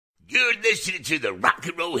You're listening to the Rock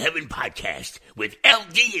and Roll Heaven podcast with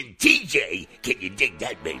LD and TJ. Can you dig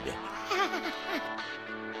that, baby?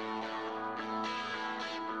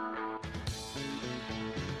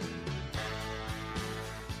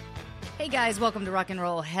 Hey guys, welcome to Rock and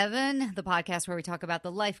Roll Heaven, the podcast where we talk about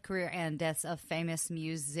the life, career, and deaths of famous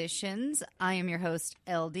musicians. I am your host,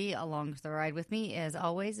 LD. Along for the ride with me, as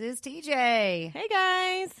always, is TJ. Hey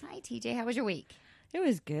guys. Hi, TJ. How was your week? It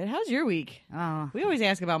was good. How's your week? Oh, We always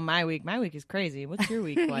ask about my week. My week is crazy. What's your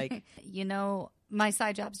week like? You know, my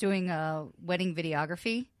side job's doing wedding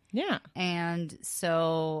videography, Yeah. and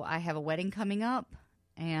so I have a wedding coming up,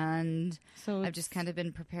 and So I've just kind of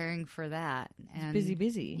been preparing for that. And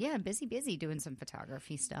busy. Yeah, busy doing some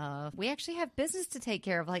photography stuff. We actually have business to take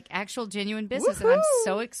care of, like actual genuine business, and I'm Woohoo!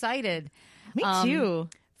 so excited. Me too.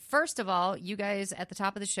 First of all, you guys at the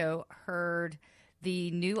top of the show heard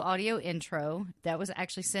the new audio intro that was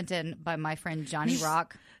actually sent in by my friend Johnny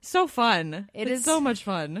Rock. So fun. It It's is so much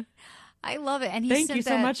fun. I love it. And he Thank sent you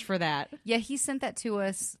so that- much for that. Yeah, he sent that to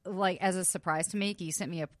us like as a surprise to me. He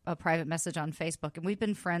sent me a private message on Facebook, and we've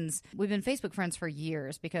been friends. We've been Facebook friends for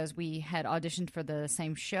years because we had auditioned for the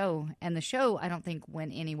same show, and the show I don't think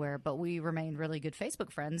went anywhere, but we remained really good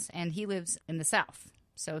Facebook friends. And he lives in the South,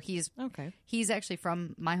 so he's actually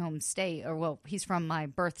from my home state, or well, he's from my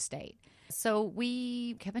birth state. So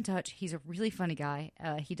we kept in touch. He's a really funny guy.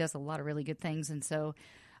 He does a lot of really good things, and so.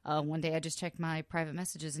 One day I just checked my private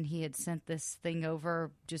messages, and he had sent this thing over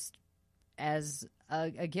just as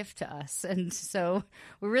a gift to us. And so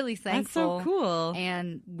we're really thankful. That's so cool.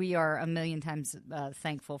 And we are a million times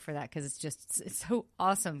thankful for that because it's so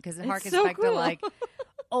awesome because it harkens so back to cool. like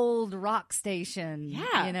old rock station,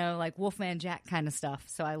 Yeah. you know, like Wolfman Jack kind of stuff.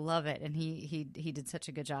 So I love it. And he did such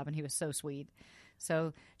a good job, and he was so sweet.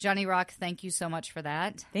 So, Johnny Rock, thank you so much for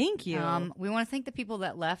that. Thank you. We want to thank the people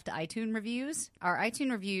that left iTunes reviews. Our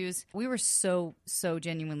iTunes reviews, we were so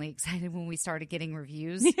genuinely excited when we started getting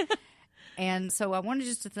reviews. And so I wanted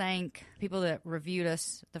just to thank people that reviewed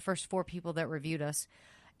us, the first 4 people that reviewed us.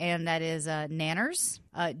 And that is Nanners,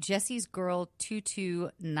 Jesse's Girl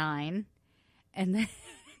 229, and then...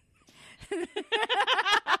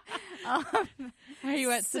 Are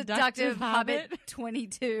you at Seductive Hobbit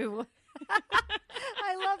 22.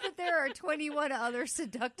 I love that there are 21 other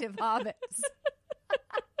seductive hobbits.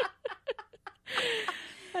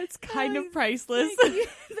 That's kind of priceless.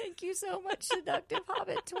 Thank you so much, Seductive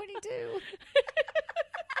Hobbit 22.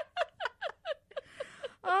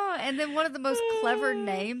 Oh, and then one of the most clever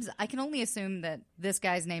names, I can only assume that this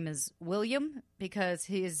guy's name is William because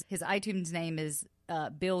his iTunes name is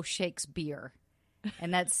Bill Shakespeare.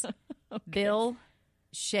 And that's Bill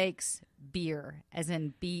Shakespeare, as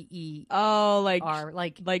in B-E-R. Oh,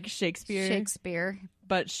 like Shakespeare. Shakespeare.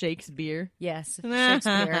 But Shakespeare. Yes,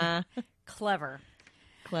 Shakespeare. Clever.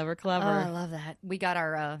 Clever. Oh, I love that. We got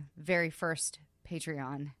our very first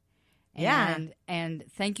Patreon. Yeah. And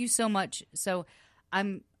thank you so much. So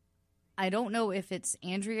I don't know if it's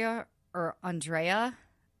Andrea or Andrea.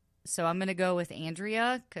 So I'm going to go with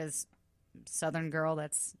Andrea because Southern girl,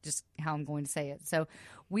 that's just how I'm going to say it. So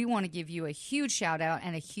we want to give you a huge shout out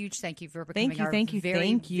and a huge thank you for becoming our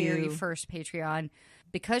very first Patreon.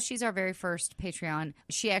 Because she's our very first Patreon,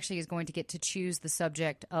 she actually is going to get to choose the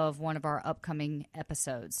subject of one of our upcoming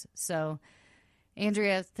episodes. So,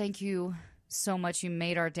 Andrea, thank you so much. You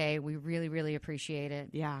made our day. We really, really appreciate it.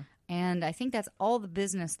 Yeah. And I think that's all the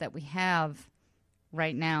business that we have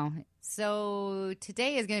right now. So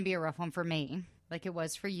today is going to be a rough one for me, like it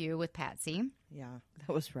was for you with Patsy. Yeah,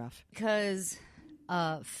 that was rough. Because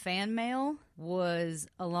fan mail was,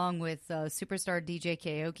 along with Superstar DJ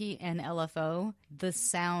Karaoke and LFO, the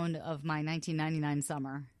sound of my 1999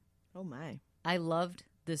 summer. Oh, my. I loved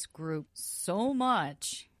this group so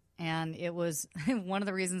much. And it was one of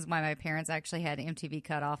the reasons why my parents actually had MTV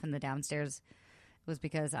cut off in the downstairs was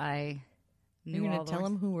because I knew You're all going to tell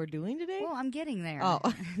them who we're doing today? Well, I'm getting there. Oh.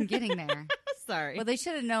 I'm getting there. Sorry. Well, they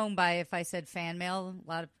should have known by if I said fan mail.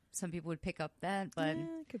 Some people would pick up that, but Yeah,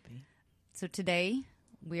 it could be. So today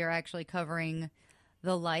we are actually covering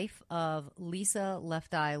the life of Lisa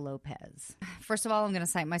Left Eye Lopez. First of all, I'm going to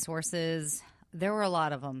cite my sources. There were a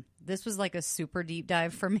lot of them. This was like a super deep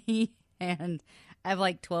dive for me, and I have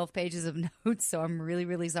like 12 pages of notes, so I'm really,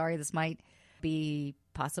 really sorry. This might be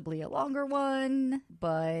possibly a longer one,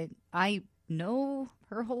 but I know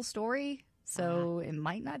her whole story, so it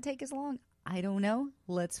might not take as long. I don't know.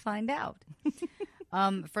 Let's find out.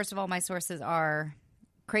 First of all, my sources are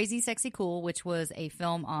Crazy Sexy Cool, which was a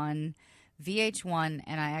film on VH1,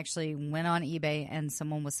 and I actually went on eBay and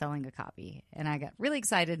someone was selling a copy. And I got really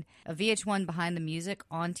excited. A VH1 Behind the Music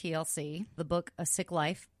on TLC, the book A Sick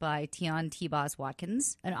Life by Tion T-Boz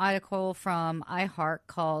Watkins, an article from iHeart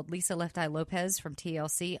called Lisa Left Eye Lopez from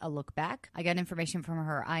TLC, A Look Back. I got information from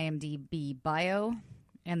her IMDb bio.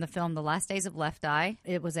 And the film The Last Days of Left Eye.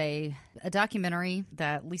 It was a documentary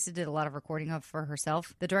that Lisa did a lot of recording of for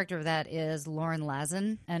herself. The director of that is Lauren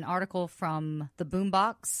Lazen. An article from The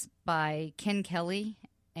Boombox by Ken Kelly.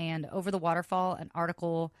 And Over the Waterfall, an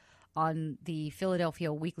article on the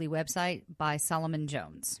Philadelphia Weekly website by Solomon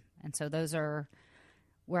Jones. And so those are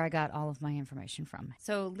where I got all of my information from.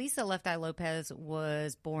 So Lisa Left Eye Lopez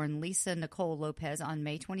was born Lisa Nicole Lopez on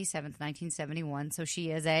May 27th, 1971. So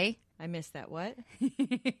she is a... I missed that. What? Is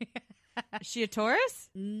she a Taurus?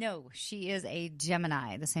 No, she is a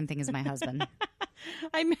Gemini, the same thing as my husband.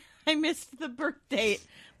 I missed the birth date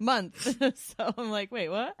month. So I'm like, wait,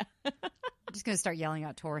 what? You're just going to start yelling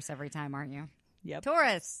out Taurus every time, aren't you? Yep.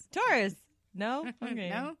 Taurus. No? Okay.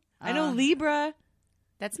 No? I know Libra.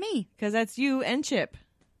 That's me. Because that's you and Chip.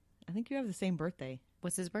 I think you have the same birthday.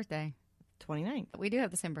 What's his birthday? 29th. We do have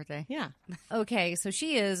the same birthday. Yeah. Okay, so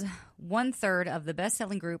she is 1/3 of the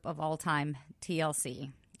best-selling group of all time,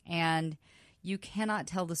 TLC. And you cannot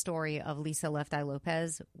tell the story of Lisa Left Eye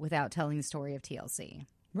Lopez without telling the story of TLC.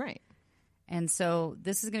 Right. And so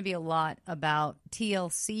this is going to be a lot about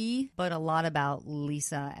TLC, but a lot about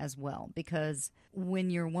Lisa as well. Because when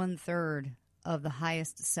you're 1/3 of the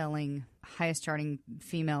highest-selling, highest-charting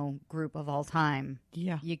female group of all time,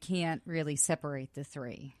 yeah, you can't really separate the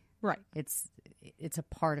three. Right. It's a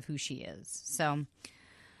part of who she is. So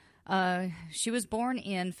she was born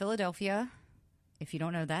in Philadelphia. If you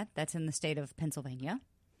don't know that, that's in the state of Pennsylvania.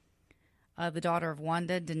 The daughter of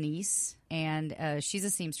Wanda Denise, and she's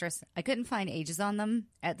a seamstress. I couldn't find ages on them.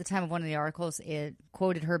 At the time of one of the articles, it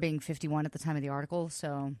quoted her being 51 at the time of the article,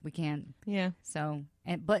 so we can't. Yeah. So,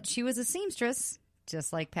 but she was a seamstress,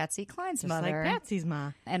 just like Patsy Cline's mother. Just like Patsy's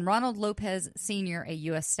ma. And Ronald Lopez Sr., a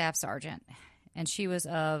U.S. Staff Sergeant. And she was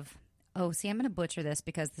of, I'm going to butcher this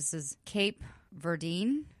because this is Cape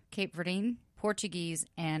Verdine, Portuguese,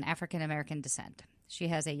 and African-American descent. She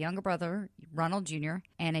has a younger brother, Ronald Jr.,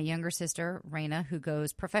 and a younger sister, Raina, who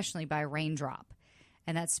goes professionally by Raindrop.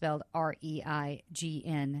 And that's spelled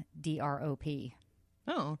REIGNDROP.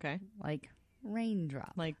 Oh, okay. Like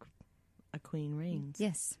raindrop. Like a queen reigns.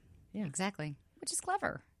 Yes. Yeah. Exactly. Which is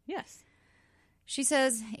clever. Yes. She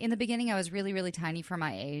says, in the beginning, I was really, really tiny for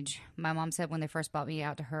my age. My mom said when they first brought me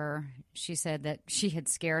out to her, she said that she had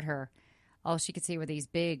scared her. All she could see were these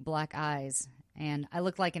big black eyes, and I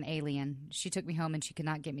looked like an alien. She took me home, and she could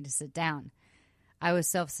not get me to sit down. I was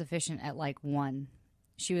self-sufficient at like 1.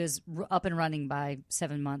 She was up and running by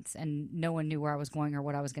 7 months, and no one knew where I was going or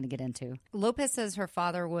what I was going to get into. Lopez says her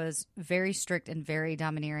father was very strict and very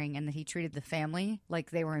domineering, and that he treated the family like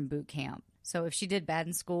they were in boot camp. So if she did bad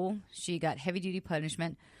in school, she got heavy-duty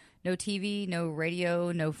punishment. No TV, no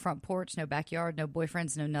radio, no front porch, no backyard, no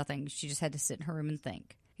boyfriends, no nothing. She just had to sit in her room and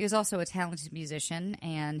think. He was also a talented musician,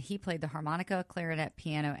 and he played the harmonica, clarinet,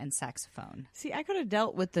 piano, and saxophone. See, I could have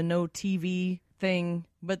dealt with the no TV thing,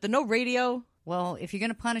 but the no radio... Well, if you're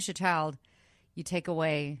going to punish a child, you take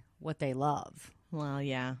away what they love. Well,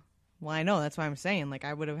 yeah. Well, I know. That's why I'm saying. Like,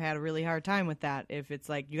 I would have had a really hard time with that if it's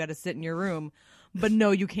like you got to sit in your room, but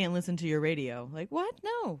no, you can't listen to your radio. Like, what?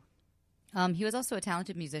 No. He was also a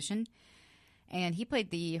talented musician, and he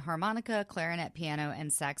played the harmonica, clarinet, piano,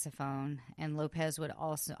 and saxophone. And Lopez would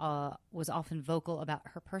also was often vocal about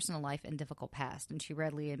her personal life and difficult past, and she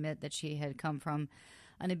readily admitted that she had come from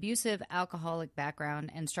an abusive alcoholic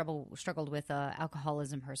background and struggled with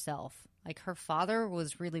alcoholism herself. Like, her father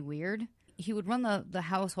was really weird. He would run the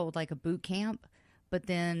household like a boot camp, but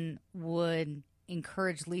then would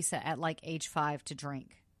encourage Lisa at like age 5 to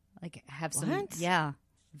drink. Like, have some... What? Yeah.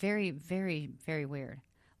 Very, very, very weird.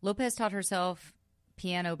 Lopez taught herself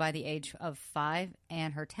piano by the age of 5,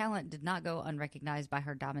 and her talent did not go unrecognized by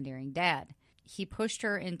her domineering dad. He pushed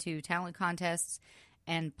her into talent contests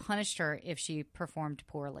and punished her if she performed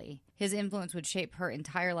poorly. His influence would shape her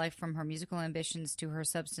entire life, from her musical ambitions to her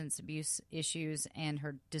substance abuse issues and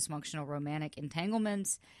her dysfunctional romantic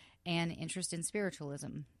entanglements and interest in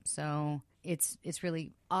spiritualism. So it's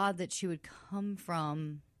really odd that she would come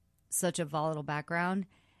from such a volatile background,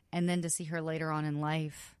 and then to see her later on in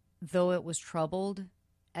life, though it was troubled,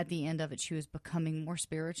 at the end of it, she was becoming more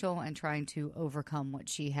spiritual and trying to overcome what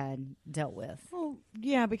she had dealt with. Well,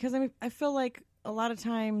 yeah, because I feel like a lot of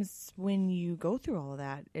times when you go through all of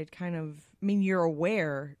that, it kind of, you're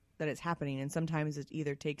aware that it's happening, and sometimes it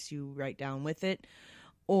either takes you right down with it,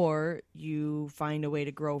 or you find a way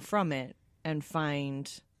to grow from it and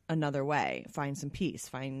find another way. Find some peace.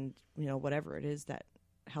 Find, whatever it is that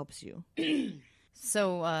helps you.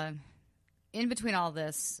 So, in between all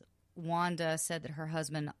this, Wanda said that her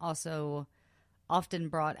husband also often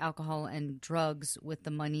brought alcohol and drugs with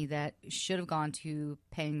the money that should have gone to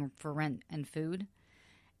paying for rent and food.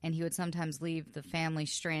 And he would sometimes leave the family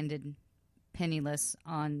stranded, penniless,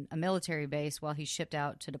 on a military base while he shipped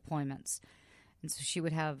out to deployments. And so she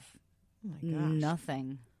would have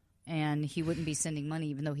nothing. And he wouldn't be sending money,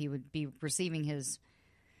 even though he would be receiving his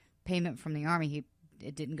payment from the Army.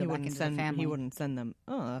 It didn't go back into the family. He wouldn't send them.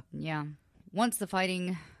 Yeah. Once the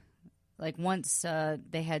fighting, once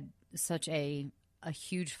they had such a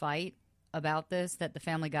huge fight about this that the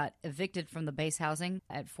family got evicted from the base housing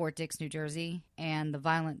at Fort Dix, New Jersey, and the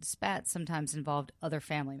violent spat sometimes involved other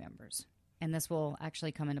family members. And this will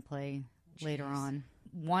actually come into play later on.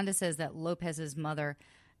 Wanda says that Lopez's mother,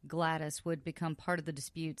 Gladys, would become part of the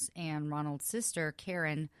disputes, and Ronald's sister,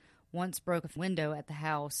 Karen, once broke a window at the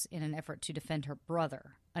house in an effort to defend her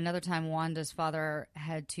brother. Another time, Wanda's father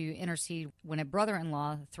had to intercede when a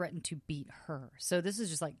brother-in-law threatened to beat her. So this is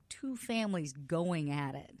just like two families going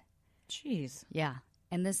at it. Jeez. Yeah.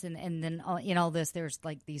 And this, and then in all this, there's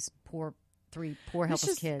like these three poor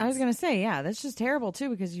helpless kids. I was going to say, yeah, that's just terrible too,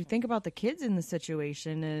 because you think about the kids in the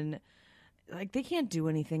situation and they can't do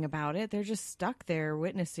anything about it. They're just stuck there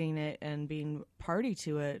witnessing it and being party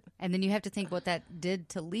to it. And then you have to think what that did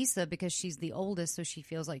to Lisa, because she's the oldest, so she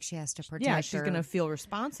feels like she has to protect her. Yeah, she's going to feel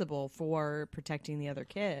responsible for protecting the other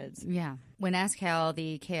kids. Yeah. When asked how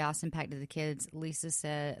the chaos impacted the kids, Lisa's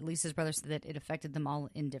brother said that it affected them all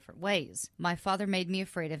in different ways. My father made me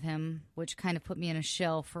afraid of him, which kind of put me in a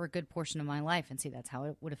shell for a good portion of my life. And see, that's how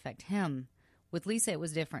it would affect him. With Lisa, it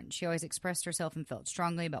was different. She always expressed herself and felt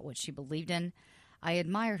strongly about what she believed in. I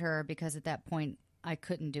admired her because at that point, I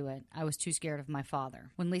couldn't do it. I was too scared of my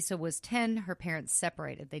father. When Lisa was 10, her parents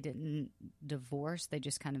separated. They didn't divorce. They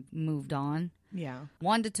just kind of moved on. Yeah.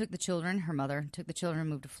 Wanda took the children. Her mother took the children and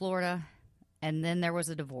moved to Florida. And then there was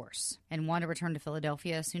a divorce. And Wanda returned to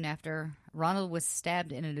Philadelphia soon after. Ronald was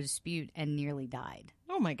stabbed in a dispute and nearly died.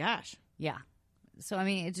 Oh, my gosh. Yeah. So, I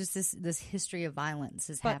mean, it's just this history of violence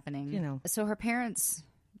is happening. So her parents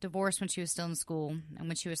divorced when she was still in school. And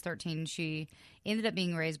when she was 13, she ended up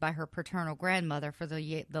being raised by her paternal grandmother for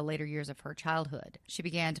the later years of her childhood. She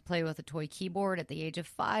began to play with a toy keyboard at the age of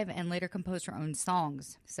 5 and later composed her own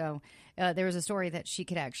songs. So there was a story that she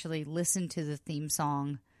could actually listen to the theme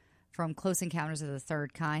song from Close Encounters of the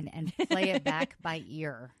Third Kind and play it back by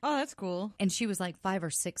ear. Oh, that's cool. And she was like 5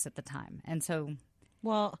 or 6 at the time. And so...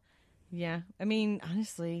 Well... Yeah. I mean,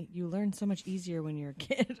 honestly, you learn so much easier when you're a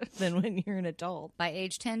kid than when you're an adult. By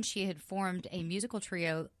age 10, she had formed a musical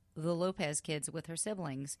trio, the Lopez Kids, with her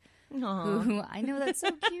siblings. Aww. Who I know, that's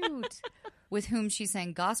so cute. With whom she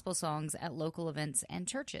sang gospel songs at local events and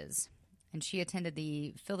churches. And she attended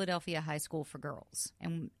the Philadelphia High School for Girls.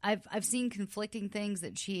 And I've seen conflicting things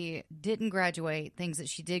that she didn't graduate, things that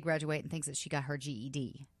she did graduate, and things that she got her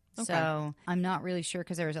GED. Okay. So I'm not really sure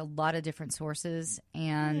because there's a lot of different sources.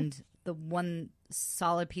 And the one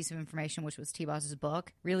solid piece of information, which was T-Boss's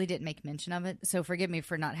book, really didn't make mention of it. So forgive me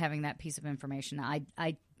for not having that piece of information.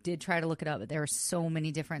 I did try to look it up, but there were so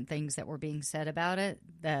many different things that were being said about it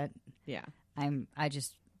that I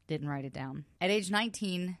just didn't write it down. At age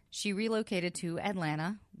 19, she relocated to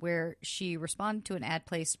Atlanta, where she responded to an ad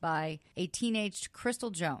placed by a teenaged Crystal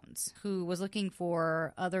Jones, who was looking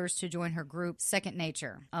for others to join her group Second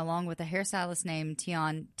Nature, along with a hairstylist named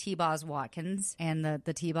Tion T-Boz Watkins. And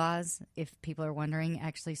the T-Boz, if people are wondering,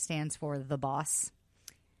 actually stands for The Boss.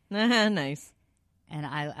 Nice. And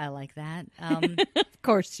I like that. Of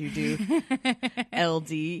course you do.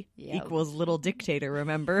 LD equals little dictator,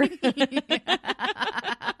 remember?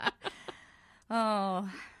 Oh,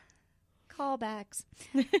 callbacks.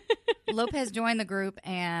 Lopez joined the group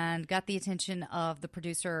and got the attention of the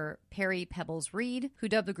producer Perry Pebbles Reed, who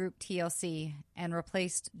dubbed the group TLC and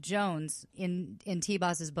replaced Jones. In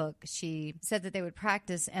T-Boss's book, she said that they would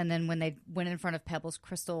practice, and then when they went in front of Pebbles,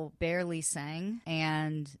 Crystal barely sang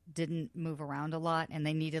and didn't move around a lot, and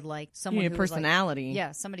they needed like someone who personality. Was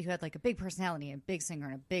like, somebody who had like a big personality, a big singer,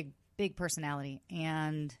 and a big personality,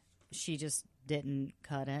 and she just didn't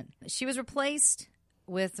cut it. She was replaced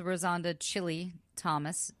with Rosanda Chili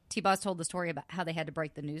Thomas. T-Boz told the story about how they had to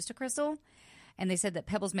break the news to Crystal, and they said that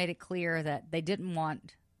Pebbles made it clear that they didn't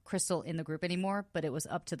want Crystal in the group anymore, but it was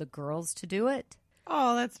up to the girls to do it.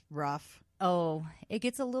 Oh, that's rough. Oh, it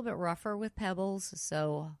gets a little bit rougher with Pebbles,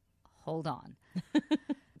 so hold on.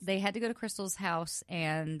 They had to go to Crystal's house,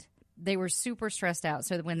 and they were super stressed out,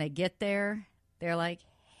 so that when they get there, they're like,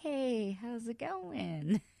 hey, how's it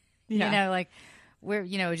going? Yeah. Like we're,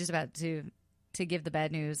 just about to to give the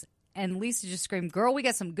bad news. And Lisa just screamed, "Girl, we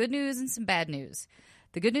got some good news and some bad news.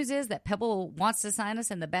 The good news is that Pebble wants to sign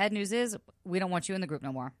us, and the bad news is we don't want you in the group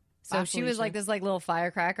no more." So she was like this like little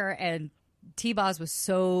firecracker, and T-Boz was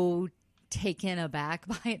so taken aback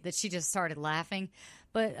by it that she just started laughing.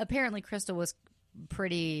 But apparently Crystal was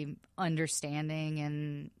pretty understanding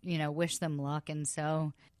and, you know, wished them luck. And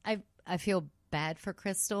so I feel bad for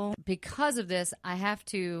Crystal. Because of this, I have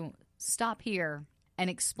to stop here and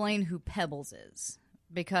explain who Pebbles is,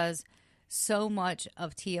 because so much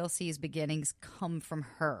of TLC's beginnings come from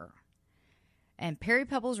her. And Perry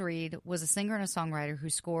Pebbles Reed was a singer and a songwriter who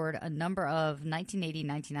scored a number of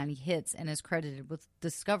 1980-1990 hits and is credited with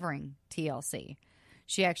discovering TLC.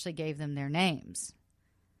 She actually gave them their names.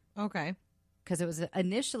 Okay. Because it was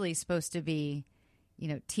initially supposed to be, you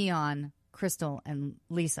know, Tion, Crystal, and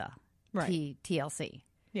Lisa. Right. TLC.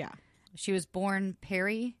 Yeah. She was born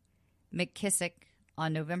Perry McKissick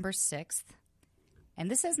on November 6th. And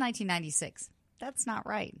this says 1996. That's not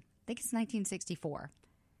right. I think it's 1964.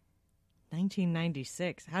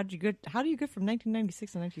 1996. How do you get from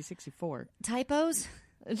 1996 to 1964? Typos.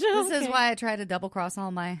 Okay. This is why I try to double cross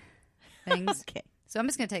all my things. Okay. So I'm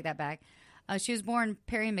just going to take that back. She was born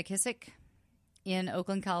Perry McKissick in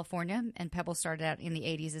Oakland, California, and Pebble started out in the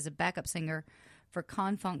 80s as a backup singer for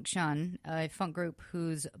Con Funk Shun, a funk group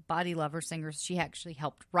whose Body Lover singers she actually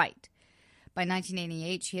helped write. By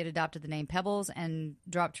 1988, she had adopted the name Pebbles and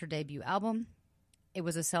dropped her debut album. It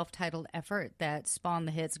was a self-titled effort that spawned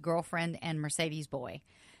the hits Girlfriend and Mercedes Boy.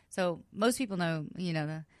 So most people know, you know,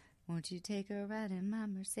 the "Won't you take a ride in my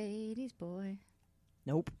Mercedes Boy?"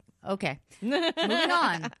 Nope. Okay. Moving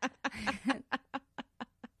on.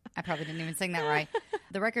 I probably didn't even sing that right.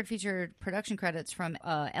 The record featured production credits from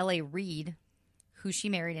L.A. Reid, who she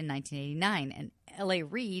married in 1989. And L.A.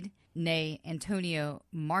 Reid, née Antonio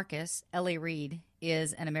Marcus, L.A. Reid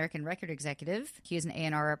is an American record executive. He is an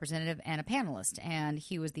A&R representative and a panelist. And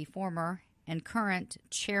he was the former and current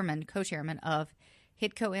co-chairman of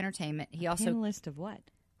Hitco Entertainment. He also... Panelist of what?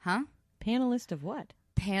 Huh? Panelist of what?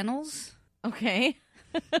 Panels. Okay.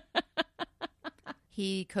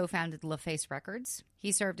 He co-founded LaFace Records.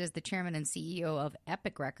 He served as the chairman and CEO of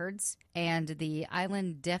Epic Records and the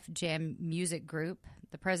Island Def Jam Music Group,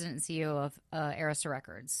 the president and CEO of Arista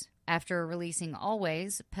Records. After releasing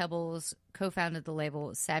Always, Pebbles co-founded the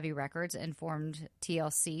label Savvy Records and formed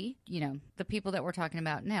TLC, you know, the people that we're talking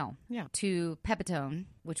about now, Yeah. to Pepitone,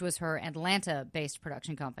 which was her Atlanta-based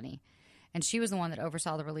production company. And she was the one that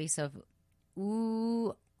oversaw the release of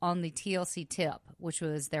Ooh on the TLC Tip, which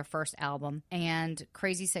was their first album, and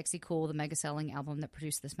Crazy Sexy Cool, the mega-selling album that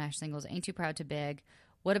produced the smash singles Ain't Too Proud to Beg,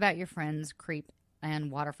 What About Your Friends, Creep, and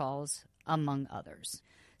Waterfalls, among others.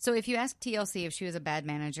 So if you ask TLC if she was a bad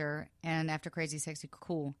manager, and after Crazy Sexy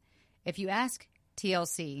Cool, if you ask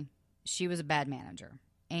TLC, she was a bad manager.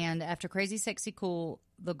 And after Crazy Sexy Cool,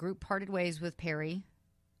 the group parted ways with Perry,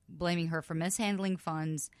 blaming her for mishandling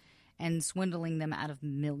funds and swindling them out of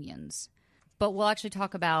millions. But we'll actually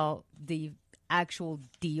talk about the actual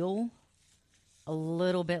deal a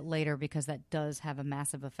little bit later because that does have a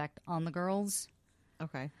massive effect on the girls.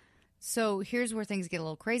 Okay. So here's where things get a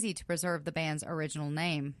little crazy. To preserve the band's original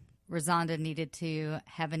name, Rosanda needed to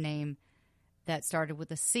have a name that started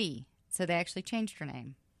with a C. So they actually changed her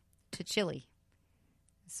name to Chili.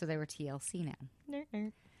 So they were TLC now.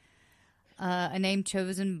 A name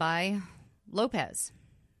chosen by Lopez.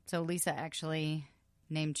 So Lisa actually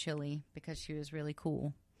named Chili because she was really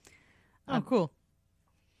cool. Oh, cool.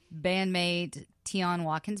 Bandmate Tion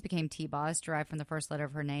Watkins became T-Boz, derived from the first letter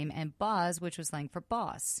of her name, and Boz, which was slang for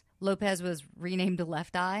boss. Lopez was renamed to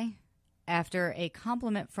Left Eye after a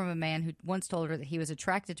compliment from a man who once told her that he was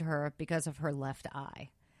attracted to her because of her left eye,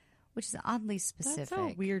 which is oddly specific.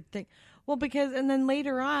 That's a weird thing. Well, because, and then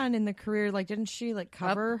later on in the career, like, didn't she, like,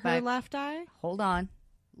 cover her left eye? Hold on.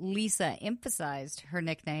 Lisa emphasized her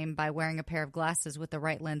nickname by wearing a pair of glasses with the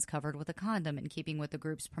right lens covered with a condom, in keeping with the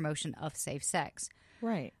group's promotion of safe sex.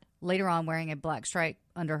 Right. Later on, wearing a black stripe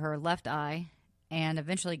under her left eye, and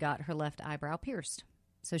eventually got her left eyebrow pierced.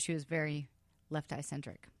 So she was very left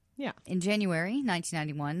eye-centric. Yeah. In January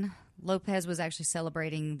 1991, Lopez was actually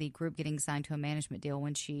celebrating the group getting signed to a management deal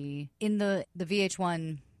when she, in the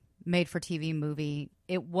VH1 made-for-TV movie,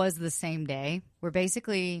 it was the same day, where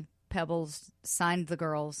basically Pebbles signed the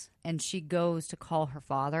girls, and she goes to call her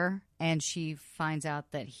father, and she finds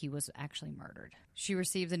out that he was actually murdered. She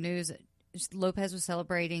received the news. Lopez was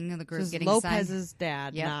celebrating the group getting signed. Lopez's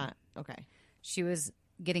dad, Yep. not... Okay. She was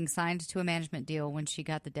getting signed to a management deal when she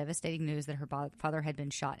got the devastating news that her father had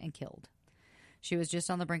been shot and killed. She was just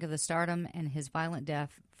on the brink of the stardom, and his violent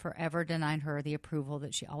death forever denied her the approval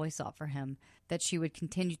that she always sought for him, that she would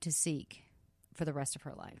continue to seek for the rest of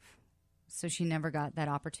her life. So she never got that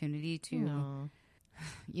opportunity to, No.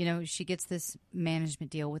 you know, she gets this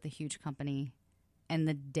management deal with a huge company, and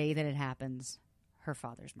the day that it happens, her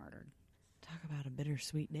father's murdered. Talk about a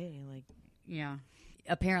bittersweet day. Like, yeah.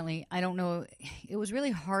 Apparently, I don't know. It was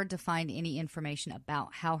really hard to find any information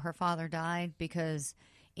about how her father died, because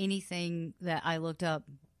anything that I looked up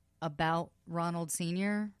about Ronald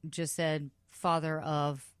Sr. just said father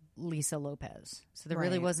of Lisa Lopez. So there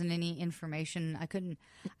really Right. wasn't any information. I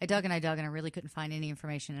dug and I really couldn't find any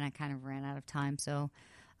information, and I kind of ran out of time. So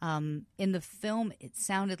in the film, it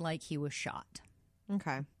sounded like he was shot,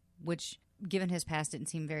 okay. which, given his past, didn't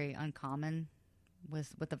seem very uncommon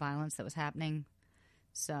with the violence that was happening.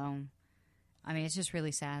 So, I mean, it's just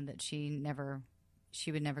really sad that she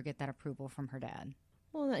would never get that approval from her dad.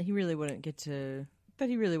 Well, that he really wouldn't get to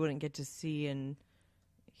see and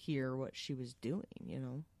hear what she was doing, you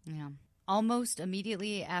know? Yeah. Almost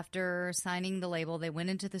immediately after signing the label, they went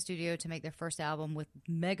into the studio to make their first album with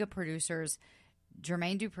mega producers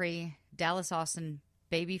Jermaine Dupri, Dallas Austin,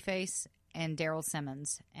 Babyface, and Daryl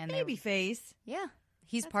Simmons. And Babyface. yeah,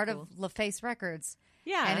 he's That's part cool. of LaFace Records.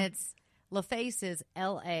 Yeah. And it's LaFace is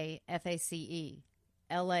LAFACE.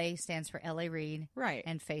 LA stands for LA Reid, right.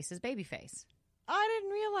 and Face is Babyface. I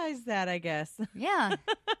didn't realize that, I guess. Yeah.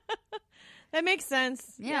 That makes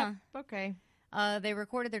sense. Yeah. Yep. Okay. They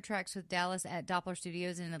recorded their tracks with Dallas at Doppler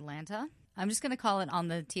Studios in Atlanta. I'm just going to call it on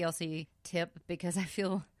the TLC tip because I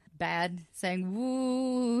feel bad saying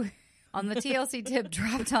woo. On the TLC tip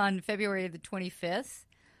dropped on February the 25th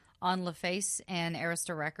on LaFace and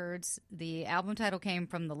Arista Records. The album title came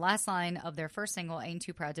from the last line of their first single, Ain't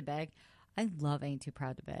Too Proud to Beg. I love Ain't Too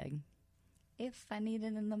Proud to Beg. If I need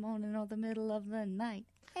it in the morning or the middle of the night,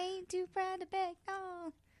 ain't too proud to beg.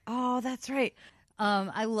 Oh, that's right.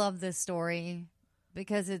 I love this story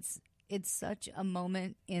because it's such a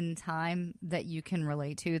moment in time that you can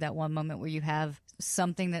relate to, that one moment where you have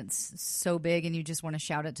something that's so big and you just want to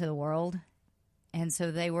shout it to the world. And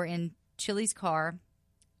so they were in Chili's car,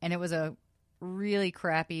 and it was a really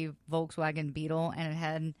crappy Volkswagen Beetle, and it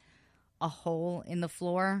had a hole in the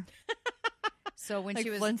floor. So when Like she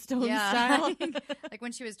was Flintstone style? like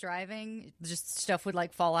when she was driving, just stuff would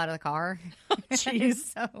like fall out of the car. Jeez.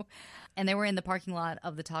 So, and they were in the parking lot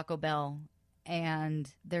of the Taco Bell,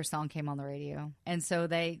 and their song came on the radio, and so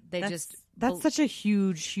that's such a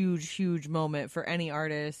huge moment for any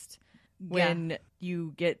artist when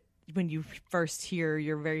you first hear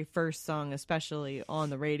your very first song, especially on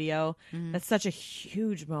the radio. Mm-hmm. That's such a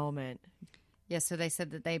huge moment. Yeah, so they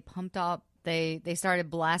said that they pumped up. They started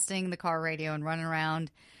blasting the car radio and running around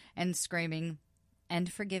and screaming.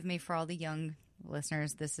 And forgive me for all the young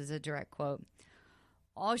listeners, this is a direct quote.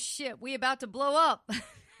 Oh shit, we about to blow up.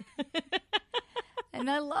 And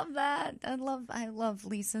I love that. I love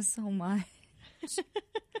Lisa so much.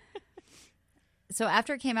 So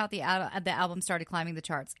after it came out, the album started climbing the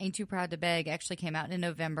charts. Ain't Too Proud to Beg actually came out in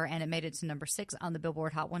November, and it made it to number 6 on the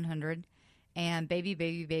Billboard Hot 100. And Baby,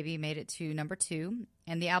 Baby, Baby made it to number 2.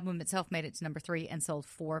 And the album itself made it to number 3 and sold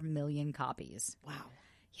 4 million copies. Wow.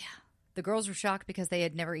 Yeah. The girls were shocked because they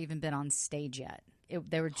had never even been on stage yet.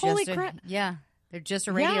 They were just Holy crap. Yeah. They're just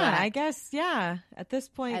a radio act. I guess, yeah. At this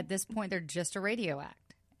point, they're just a radio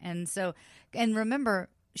act. And so, and remember,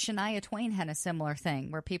 Shania Twain had a similar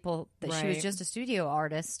thing where people, that she was just a studio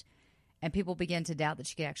artist, and people began to doubt that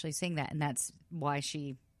she could actually sing that. And that's why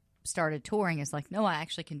she started touring. It's like, no, I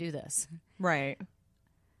actually can do this. Right.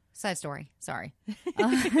 Side story. Sorry.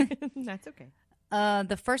 That's okay.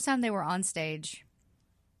 The first time they were on stage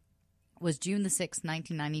was June the 6th,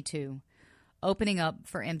 1992, opening up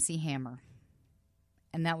for MC Hammer.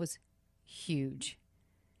 And that was huge.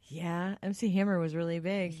 Yeah, MC Hammer was really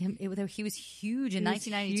big. He was huge in He was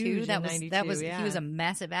 1992. huge That in was 92, yeah. He was a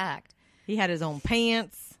massive act. He had his own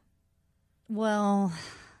pants. Well,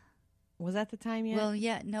 was that the time yet? Well,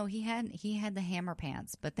 yeah, no, he had the Hammer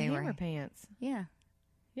pants, but they were Hammer pants. Yeah.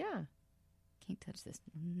 Yeah. Can't touch this.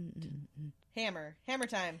 Hammer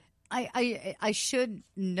time. I should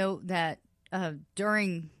note that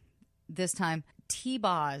during this time,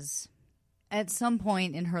 T-Boz, at some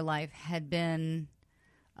point in her life, had been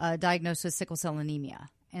diagnosed with sickle cell anemia.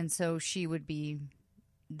 And so she would be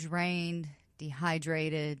drained,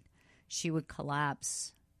 dehydrated, she would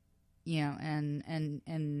collapse,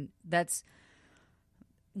 and that's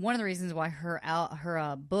one of the reasons why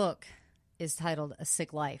her book is titled A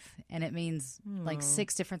Sick Life. And it means like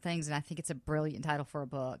 6 different things, and I think it's a brilliant title for a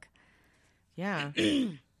book. Yeah.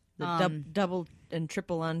 The double and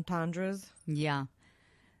triple entendres. Yeah.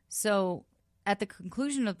 So at the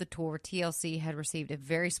conclusion of the tour, TLC had received a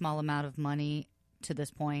very small amount of money to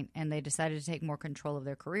this point, and they decided to take more control of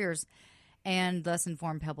their careers. and thus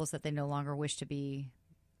informed Pebbles that they no longer wished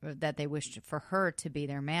for her to be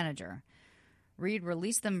their manager. Reed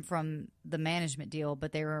released them from the management deal,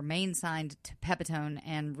 but they remained signed to Pepitone,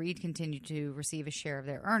 and Reed continued to receive a share of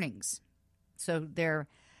their earnings. So they're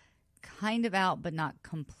kind of out, but not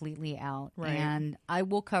completely out. Right. And I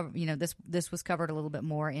will cover, this was covered a little bit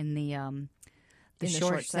more in the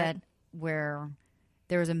short set, where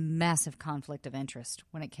there was a massive conflict of interest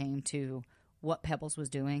when it came to what Pebbles was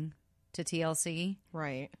doing to TLC.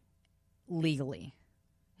 Right. Legally.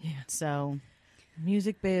 Yeah. So...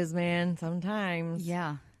 music biz, man, sometimes.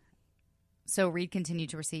 Yeah. So Reed continued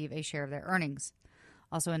to receive a share of their earnings.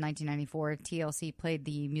 Also in 1994, TLC played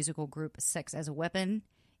the musical group Sex as a Weapon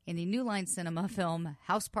in the New Line Cinema film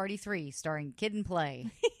House Party 3, starring Kid and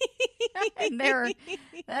Play. And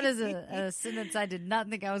that is a sentence I did not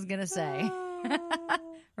think I was going to say.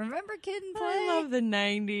 Remember Kid and Play? I love the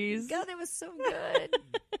 90s. God, it was so good.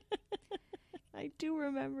 I do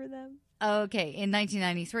remember them. Okay, in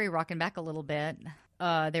 1993, rocking back a little bit,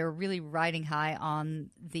 they were really riding high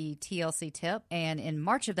on the TLC tip. And in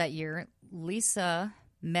March of that year, Lisa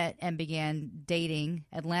met and began dating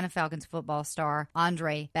Atlanta Falcons football star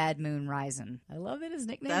Andre Bad Moon Rison. I love that his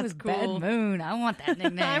nickname was cool. Bad Moon. I want that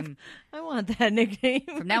nickname. I want that nickname.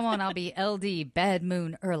 From now on, I'll be LD Bad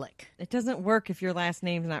Moon Ehrlich. It doesn't work if your last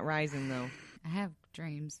name's not Rison, though. I have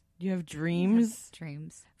dreams. You have dreams?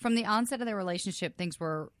 Dreams. From the onset of their relationship, things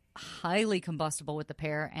were highly combustible with the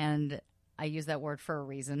pair, and I use that word for a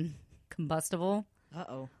reason. Combustible.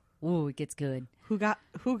 Uh-oh. Ooh, it gets good. Who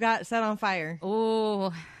got set on fire?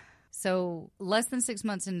 Oh, so less than 6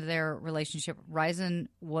 months into their relationship, Rison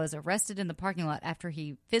was arrested in the parking lot after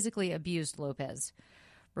he physically abused Lopez,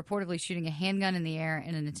 reportedly shooting a handgun in the air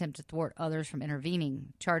in an attempt to thwart others from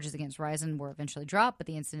intervening. Charges against Rison were eventually dropped, but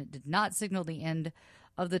the incident did not signal the end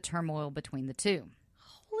of the turmoil between the two.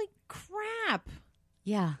 Holy crap.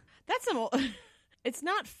 Yeah. That's it's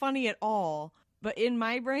not funny at all, but in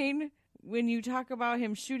my brain, when you talk about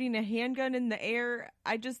him shooting a handgun in the air,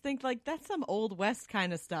 I just think, like, that's some Old West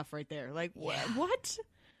kind of stuff right there. Like, what?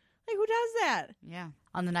 Like, who does that? Yeah.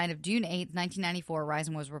 On the night of June 8th, 1994,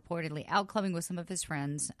 Rison was reportedly out clubbing with some of his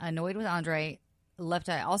friends. Annoyed with Andre, Left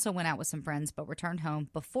Eye also went out with some friends, but returned home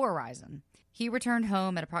before Rison. He returned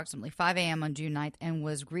home at approximately 5 a.m. on June 9th and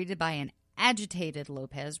was greeted by an agitated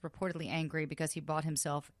Lopez, reportedly angry because he bought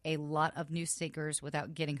himself a lot of new sneakers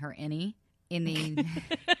without getting her any. In the...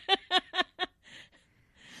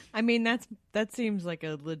 I mean, that seems like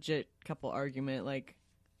a legit couple argument. Like,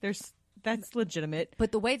 that's legitimate.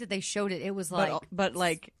 But the way that they showed it, it was like... But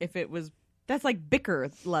like, if it was... That's like bicker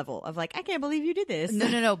level of like, I can't believe you did this.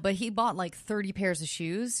 No. But he bought like 30 pairs of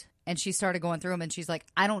shoes, and she started going through them, and she's like,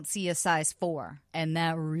 I don't see a size 4. And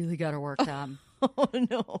that really got her worked up. Oh,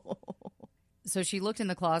 no. So she looked in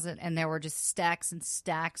the closet, and there were just stacks and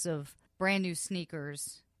stacks of brand new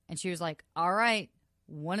sneakers. And she was like, all right,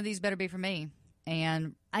 one of these better be for me.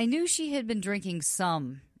 And I knew she had been drinking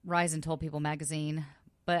some, Rison told People magazine,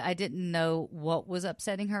 but I didn't know what was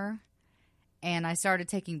upsetting her. And I started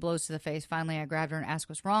taking blows to the face. Finally, I grabbed her and asked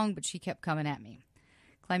what's wrong, but she kept coming at me.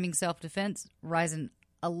 Claiming self-defense, Rison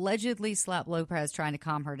allegedly slapped Lopez trying to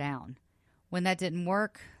calm her down. When that didn't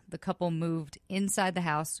work, the couple moved inside the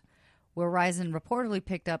house, where Rison reportedly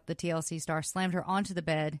picked up the TLC star, slammed her onto the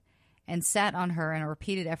bed, and sat on her in a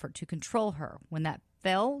repeated effort to control her. When that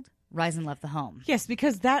failed, Rison left the home. Yes,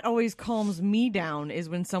 because that always calms me down, is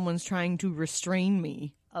when someone's trying to restrain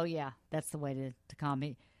me. Oh, yeah. That's the way to calm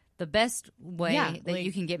me. The best way that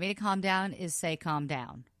you can get me to calm down is say calm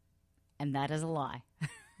down. And that is a lie.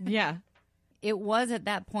 Yeah. It was at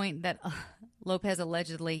that point that Lopez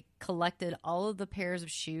allegedly collected all of the pairs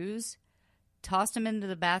of shoes, tossed them into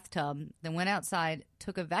the bathtub, then went outside,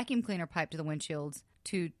 took a vacuum cleaner pipe to the windshields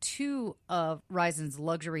to 2 of Rison's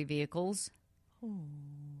luxury vehicles. Oh.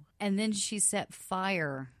 And then she set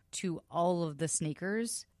fire to all of the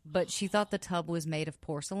sneakers, but she thought the tub was made of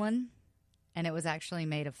porcelain, and it was actually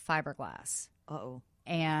made of fiberglass. Uh-oh.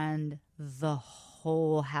 And the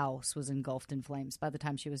whole house was engulfed in flames by the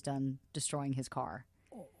time she was done destroying his car.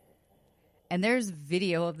 And there's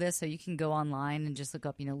video of this, so you can go online and just look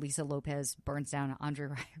up, Lisa Lopez burns down Andre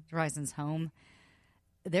Rison's home.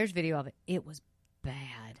 There's video of it. It was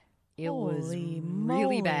bad. It was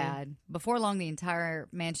really bad. Before long, the entire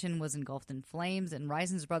mansion was engulfed in flames, and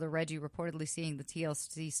Rison's brother Reggie reportedly seeing the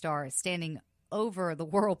TLC star standing over the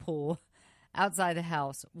whirlpool outside the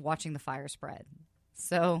house watching the fire spread.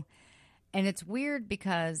 So, and it's weird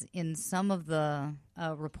because in some of the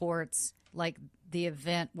reports, like the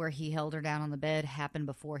event where he held her down on the bed happened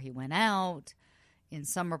before he went out. In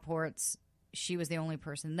some reports, she was the only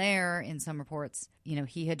person there. In some reports,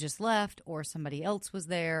 he had just left or somebody else was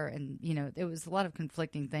there. And, there was a lot of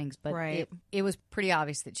conflicting things, but it was pretty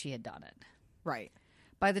obvious that she had done it. Right.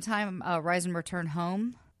 By the time Risen returned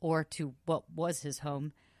home, or to what was his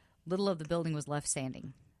home, little of the building was left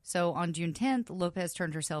standing. So on June 10th, Lopez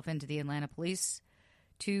turned herself into the Atlanta police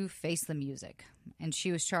to face the music. And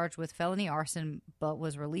she was charged with felony arson, but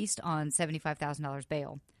was released on $75,000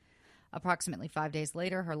 bail. Approximately 5 days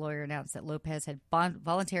later, her lawyer announced that Lopez had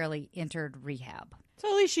voluntarily entered rehab. So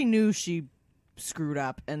at least she knew she screwed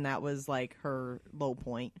up, and that was like her low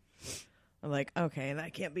point. I'm like, okay, I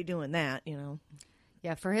can't be doing that,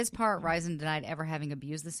 Yeah, for his part, Risen denied ever having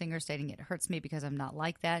abused the singer, stating, "It hurts me because I'm not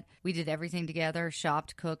like that. We did everything together,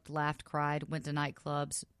 shopped, cooked, laughed, cried, went to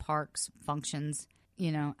nightclubs, parks, functions."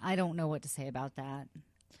 I don't know what to say about that.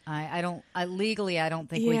 I don't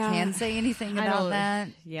think we can say anything about that.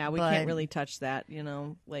 Yeah, we can't really touch that,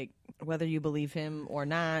 like whether you believe him or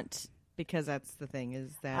not, because that's the thing,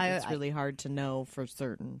 is that it's really hard to know for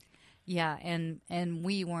certain. Yeah, and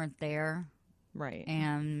we weren't there. Right.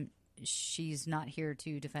 And she's not here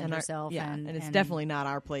to defend herself. Yeah, and it's definitely not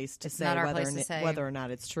our place to say whether or not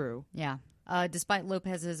it's true. Yeah. Despite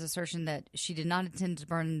Lopez's assertion that she did not intend to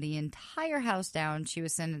burn the entire house down, she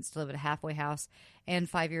was sentenced to live at a halfway house and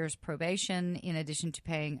 5 years probation, in addition to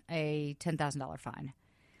paying a $10,000 fine.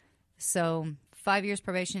 So 5 years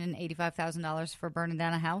probation and $85,000 for burning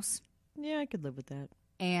down a house. Yeah, I could live with that.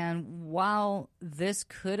 And while this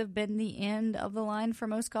could have been the end of the line for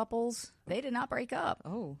most couples, they did not break up.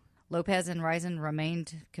 Oh. Lopez and Risen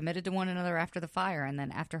remained committed to one another after the fire, and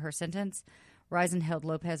then after her sentence, Risen held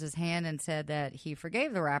Lopez's hand and said that he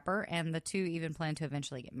forgave the rapper, and the two even planned to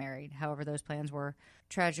eventually get married. However, those plans were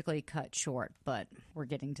tragically cut short, but we're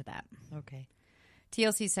getting to that. Okay.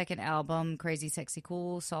 TLC's second album, Crazy Sexy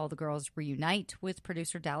Cool, saw the girls reunite with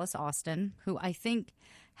producer Dallas Austin, who I think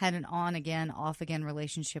had an on-again, off-again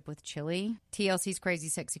relationship with Chili. TLC's Crazy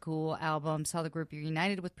Sexy Cool album saw the group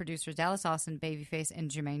reunited with producers Dallas Austin, Babyface, and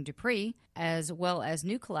Jermaine Dupri, as well as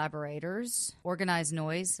new collaborators, Organized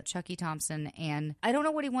Noise, Chucky Thompson, and I don't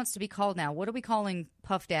know what he wants to be called now. What are we calling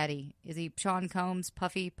Puff Daddy? Is he Sean Combs,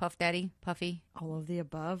 Puffy, Puff Daddy, Puffy? All of the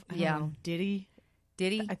above? I don't know. Diddy?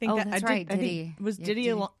 Diddy? I think that's right, Diddy. Was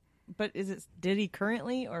Diddy but is it Diddy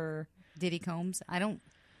currently, or Diddy Combs? I don't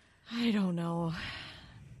know.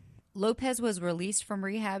 Lopez was released from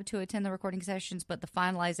rehab to attend the recording sessions, but the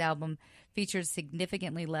finalized album featured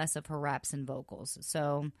significantly less of her raps and vocals.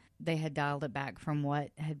 So they had dialed it back from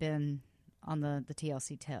what had been on the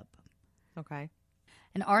TLC tip. Okay.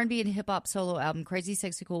 An R&B and hip-hop solo album, Crazy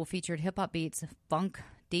Sexy Cool, featured hip-hop beats, funk,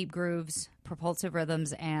 deep grooves, propulsive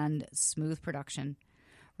rhythms, and smooth production.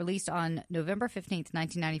 Released on November 15th,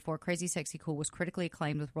 1994, Crazy Sexy Cool was critically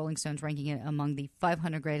acclaimed, with Rolling Stones ranking it among the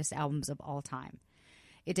 500 greatest albums of all time.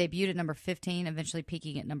 It debuted at number 15, eventually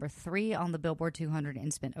peaking at number 3 on the Billboard 200,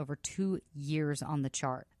 and spent over 2 years on the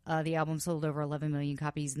chart. The album sold over 11 million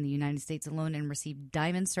copies in the United States alone and received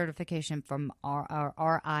diamond certification from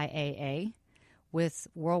RIAA, with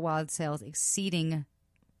worldwide sales exceeding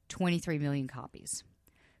 23 million copies.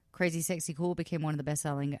 Crazy Sexy Cool became one of the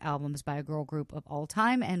best-selling albums by a girl group of all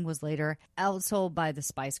time and was later outsold by the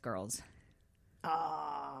Spice Girls. Oh,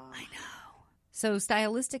 I know. So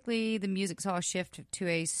stylistically, the music saw a shift to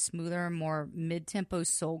a smoother, more mid-tempo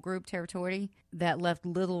soul group territory that left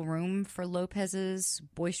little room for Lopez's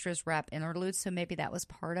boisterous rap interludes, so maybe that was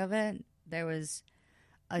part of it. There was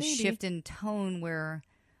a shift in tone where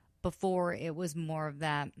before it was more of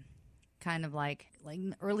that kind of like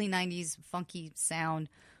early 90s funky sound,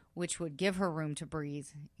 which would give her room to breathe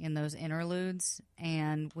in those interludes.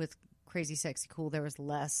 And with Crazy Sexy Cool, there was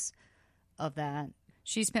less of that.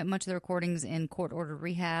 She spent much of the recordings in court-ordered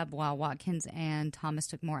rehab, while Watkins and Thomas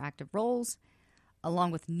took more active roles,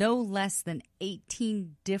 along with no less than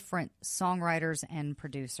 18 different songwriters and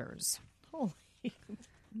producers. Holy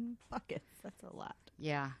buckets, that's a lot.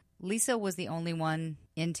 Yeah. Lisa was the only one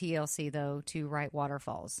in TLC, though, to write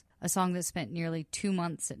Waterfalls, a song that spent nearly 2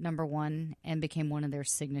 months at number 1 and became one of their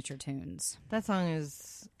signature tunes. That song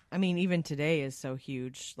is, even today is so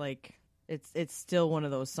huge. Like, it's still one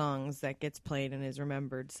of those songs that gets played and is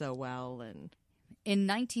remembered so well. And in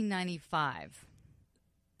 1995,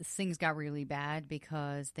 things got really bad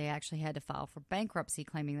because they actually had to file for bankruptcy,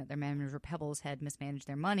 claiming that their manager, Pebbles, had mismanaged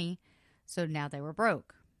their money, so now they were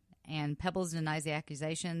broke. And Pebbles denies the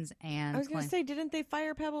accusations. And I was going to say, didn't they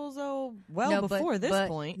fire Pebbles before this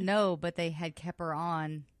point? No, but they had kept her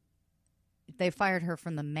on. They fired her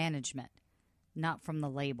from the management, not from the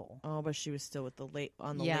label. Oh, but she was still with the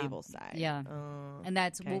label side. Yeah, and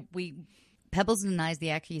that's okay. Pebbles denies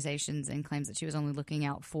the accusations and claims that she was only looking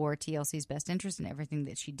out for TLC's best interest in everything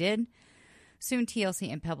that she did. Soon,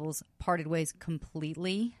 TLC and Pebbles parted ways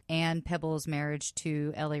completely, and Pebbles' marriage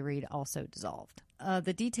to L.A. Reid also dissolved.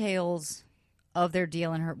 The details of their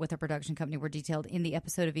deal with her production company were detailed in the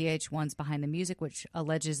episode of VH1's Behind the Music, which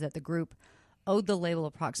alleges that the group owed the label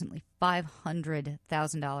approximately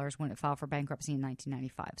 $500,000 when it filed for bankruptcy in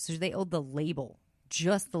 1995. So they owed the label,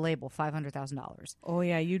 just the label, $500,000. Oh,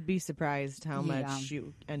 yeah, you'd be surprised how much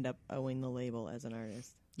you end up owing the label as an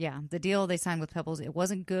artist. Yeah, the deal they signed with Pebbles, it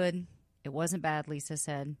wasn't good. It wasn't bad, Lisa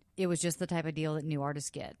said. It was just the type of deal that new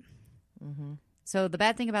artists get. Mm-hmm. So the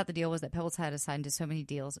bad thing about the deal was that Pebbles had assigned to so many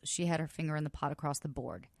deals, she had her finger in the pot across the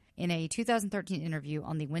board. In a 2013 interview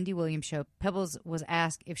on the Wendy Williams show, Pebbles was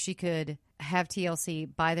asked if she could have TLC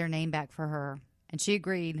buy their name back for her, and she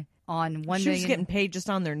agreed on $1 million. She was getting paid just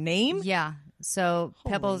on their name? Yeah. So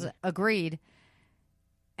Pebbles agreed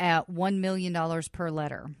at $1 million per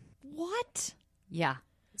letter. What? Yeah.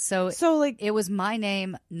 So like, it was my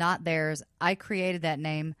name, not theirs. I created that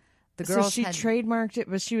name. The girls so she trademarked it,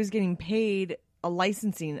 but she was getting paid a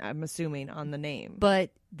licensing, I'm assuming, on the name. But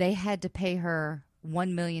they had to pay her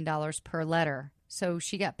 $1 million per letter. So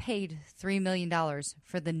she got paid $3 million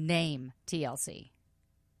for the name TLC.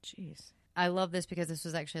 Jeez. I love this because this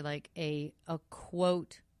was actually like a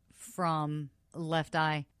quote from Left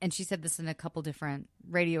Eye. And she said this in a couple different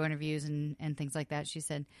radio interviews and things like that. She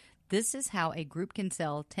said, "This is how a group can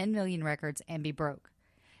sell 10 million records and be broke.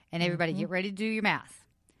 And everybody get ready to do your math.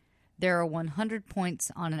 There are 100 points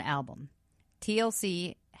on an album.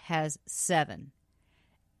 TLC has 7.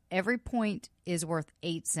 Every point is worth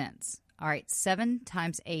 8 cents. All right, 7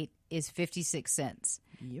 times 8 is 56 cents.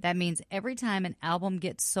 Yep. That means every time an album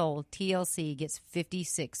gets sold, TLC gets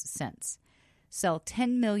 56 cents. Sell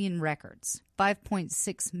 10 million records.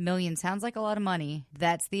 5.6 million sounds like a lot of money.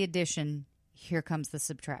 That's the addition. Here comes the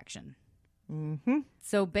subtraction." Mm-hmm.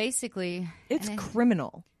 So basically, it's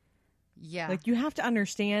criminal. Yeah. Like, you have to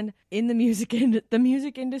understand, in the music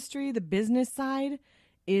industry, the business side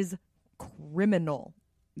is criminal.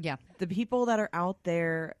 Yeah. The people that are out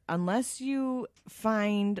there, unless you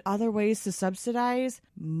find other ways to subsidize,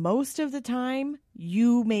 most of the time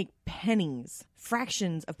you make pennies,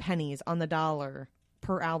 fractions of pennies on the dollar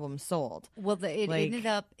per album sold. Well, it ended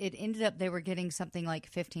up they were getting something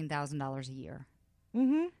like $15,000 a year.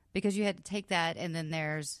 Mm-hmm. Because you had to take that, and then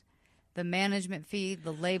there's the management fee,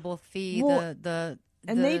 the label fee, and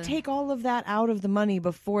they take all of that out of the money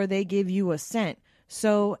before they give you a cent.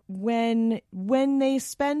 So when they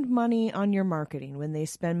spend money on your marketing, when they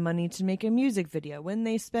spend money to make a music video, when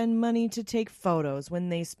they spend money to take photos, when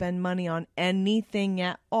they spend money on anything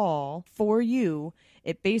at all for you,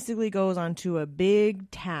 it basically goes onto a big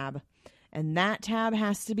tab. And that tab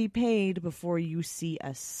has to be paid before you see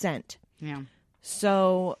a cent. Yeah.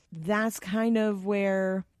 So that's kind of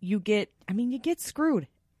where you get screwed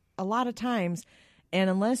a lot of times. And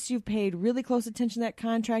unless you've paid really close attention to that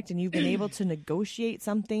contract and you've been able to negotiate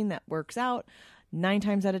something that works out, 9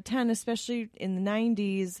 times out of 10, especially in the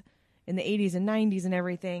 90s, in the 80s and 90s and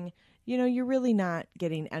everything, you're really not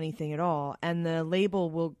getting anything at all. And the label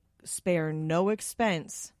will spare no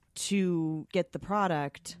expense to get the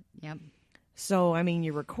product. Yep. So,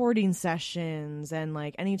 your recording sessions and,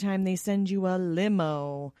 like, anytime they send you a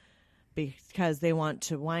limo because they want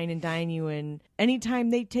to wine and dine you, and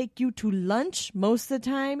anytime they take you to lunch, most of the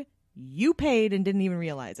time, you paid and didn't even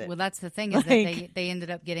realize it. Well, that's the thing, is that they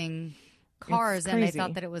ended up getting cars and they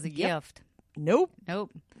thought that it was a gift. Nope.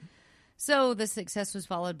 So the success was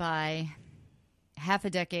followed by half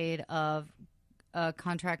a decade of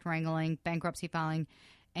contract wrangling, bankruptcy filing,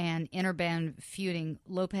 and interband feuding.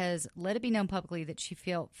 Lopez let it be known publicly that she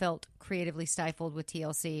felt creatively stifled with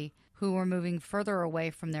TLC, who were moving further away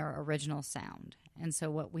from their original sound. And so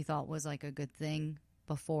what we thought was like a good thing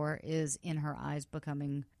before is, in her eyes,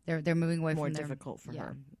 becoming they're moving away more from their, difficult for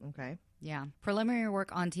her. Okay. Yeah. Preliminary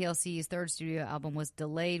work on TLC's third studio album was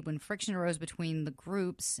delayed when friction arose between the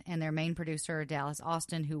groups and their main producer, Dallas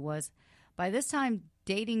Austin, who was by this time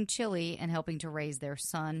dating Chili and helping to raise their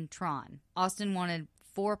son, Tron. Austin wanted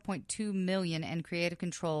 $4.2 million and creative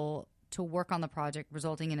control to work on the project,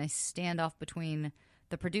 resulting in a standoff between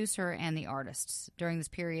the producer and the artists. During this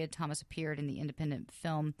period, Thomas appeared in the independent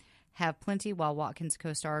film Have Plenty, while Watkins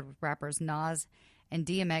co-starred with rappers Nas and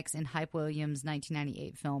DMX in Hype Williams'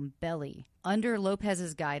 1998 film Belly. Under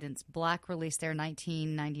Lopez's guidance, Black released their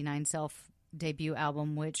 1999 self-debut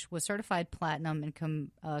album, which was certified platinum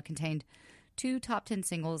and contained 2 top 10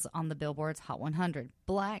 singles on the Billboard's Hot 100.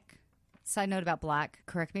 Black, side note about Black,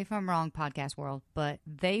 correct me if I'm wrong, podcast world, but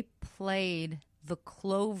they played the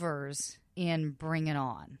Clovers in Bring It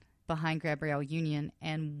On. behind Gabrielle Union,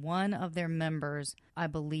 and one of their members, I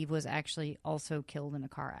believe, was actually also killed in a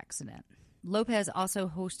car accident. Lopez also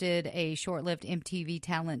hosted a short-lived MTV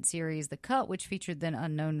talent series, The Cut, which featured then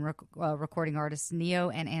unknown recording artists Neo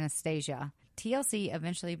and Anastasia. TLC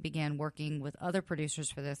eventually began working with other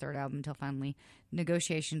producers for their third album until finally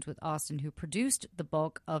negotiations with Austin, who produced the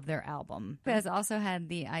bulk of their album. Lopez also had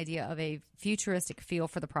the idea of a futuristic feel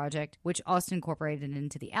for the project, which Austin incorporated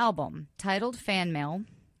into the album. Titled Fan Mail,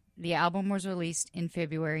 the album was released in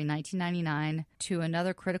February 1999 to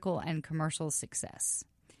another critical and commercial success.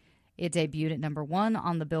 It debuted at number 1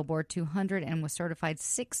 on the Billboard 200 and was certified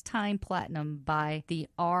 6-time platinum by the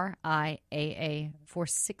RIAA for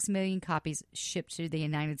 6 million copies shipped to the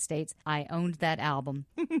United States. I owned that album.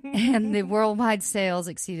 And the worldwide sales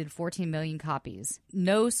exceeded 14 million copies.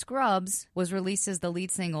 No Scrubs was released as the lead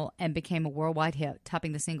single and became a worldwide hit,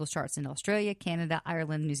 topping the singles charts in Australia, Canada,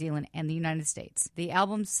 Ireland, New Zealand, and the United States. The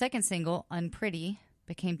album's second single, Unpretty,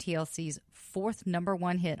 became TLC's 4th number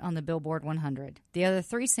 1 hit on the Billboard 100. The other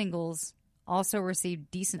 3 singles also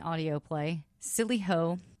received decent audio play. Silly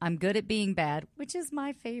Ho, I'm Good at Being Bad, which is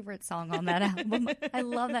my favorite song on that album. I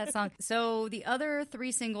love that song. So the other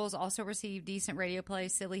 3 singles also received decent radio play.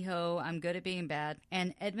 Silly Ho, I'm Good at Being Bad,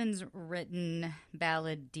 and Edmonds' written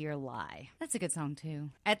ballad Dear Lie. That's a good song too.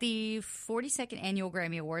 At the 42nd Annual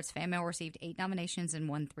Grammy Awards, Fan Mail received 8 nominations and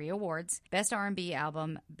won 3 awards. Best R&B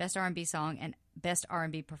Album, Best R&B Song, and Best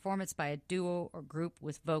R&B Performance by a Duo or Group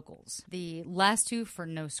with Vocals. The last 2 for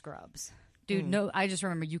No Scrubs. Dude, no, I just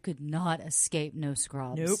remember you could not escape No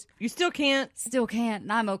Scrubs. Nope. You still can't. Still can't,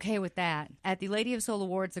 and I'm okay with that. At the Lady of Soul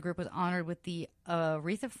Awards, the group was honored with the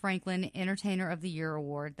Aretha Franklin Entertainer of the Year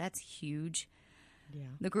Award. That's huge. Yeah.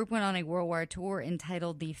 The group went on a worldwide tour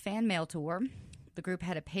entitled the Fan Mail Tour. The group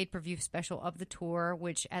had a paid-per-view special of the tour,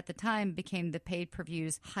 which at the time became the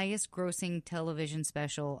paid-per-view's highest-grossing television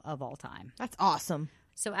special of all time. That's awesome.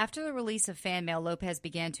 So after the release of Fan Mail, Lopez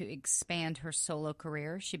began to expand her solo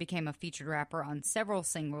career. She became a featured rapper on several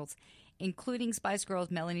singles, including Spice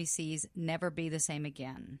Girls' Melanie C's Never Be the Same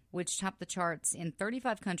Again, which topped the charts in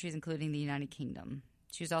 35 countries, including the United Kingdom.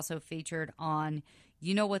 She was also featured on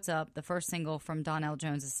You Know What's Up, the first single from Donnell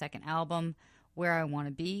Jones' second album, Where I Want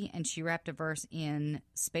to Be, and she rapped a verse in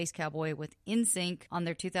Space Cowboy with NSYNC on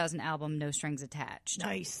their 2000 album No Strings Attached.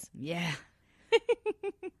 Nice. Yeah.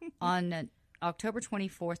 On October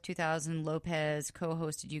 24th, 2000, Lopez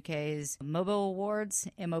co-hosted UK's Mobile Awards,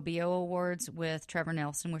 MOBO Awards, with Trevor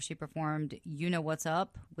Nelson, where she performed You Know What's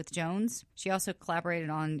Up with Jones. She also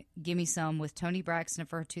collaborated on Gimme Some with Toni Braxton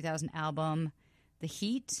for her 2000 album, The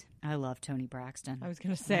Heat. I love Toni Braxton. I was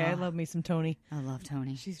going to say, I love me some Toni. I love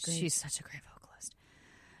Toni. She's great. She's such a great vocalist.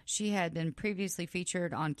 She had been previously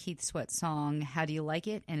featured on Keith Sweat's song How Do You Like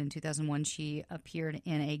It? And in 2001, she appeared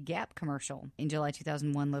in a Gap commercial. In July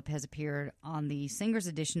 2001, Lopez appeared on the Singers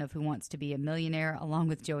edition of Who Wants to Be a Millionaire, along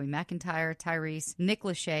with Joey McIntyre, Tyrese, Nick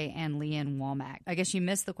Lachey, and Leanne Womack. I guess she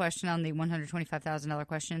missed the question on the $125,000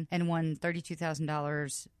 question and won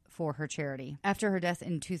 $32,000 for her charity. After her death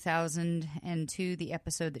in 2002, the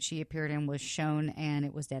episode that she appeared in was shown, and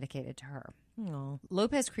it was dedicated to her. Aww.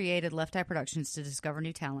 Lopez created Left Eye Productions to discover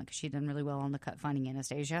new talent because she'd done really well on The Cut, finding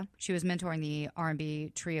Anastasia. She was mentoring the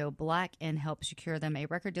R&B trio Black and helped secure them a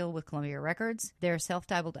record deal with Columbia Records. Their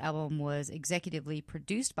self-titled album was executively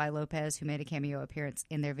produced by Lopez, who made a cameo appearance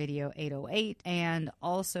in their video 808 and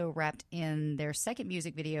also rapped in their second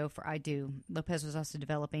music video for I Do. Lopez was also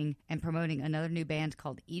developing and promoting another new band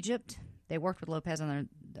called Egypt. They worked with Lopez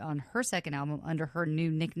on her second album under her new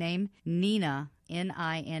nickname, Nina,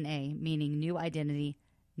 Nina, meaning new identity,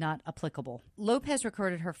 not applicable. Lopez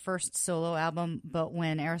recorded her first solo album, but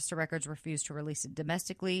when Arista Records refused to release it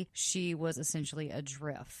domestically, she was essentially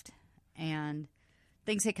adrift. And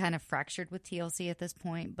things had kind of fractured with TLC at this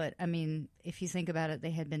point, but I mean, if you think about it,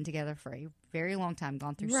 they had been together for a very long time,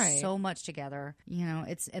 gone through so much together. You know,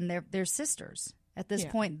 and they're sisters. At this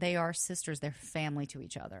point, they are sisters. They're family to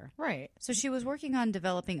each other. Right. So she was working on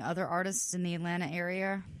developing other artists in the Atlanta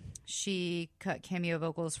area. She cut cameo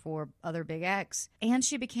vocals for other big acts. And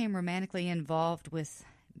she became romantically involved with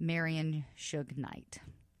Marion Suge Knight.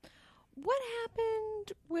 What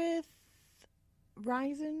happened with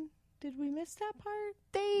Ryzen? Did we miss that part?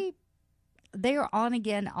 They are on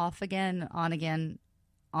again, off again, on again,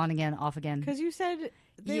 off again. Because you said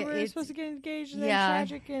they were supposed to get engaged and then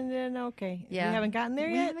tragic and then okay. Yeah. We haven't gotten there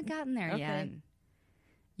yet? We haven't gotten there yet.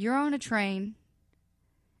 You're on a train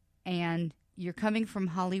and you're coming from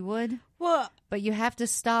Hollywood. Well, but you have to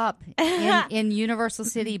stop in Universal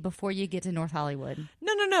City before you get to North Hollywood.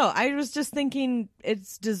 No. I was just thinking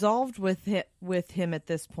it's dissolved with him at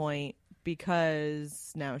this point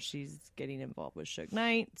because now she's getting involved with Suge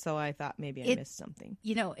Knight. So I thought maybe I missed something.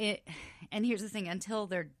 And here's the thing: until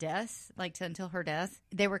their death, until her death,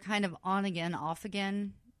 they were kind of on again, off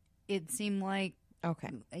again. It seemed like, okay,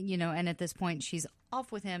 and at this point, she's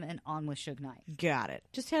off with him and on with Suge Knight. Got it.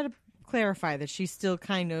 Just had to clarify that she's still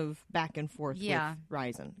kind of back and forth with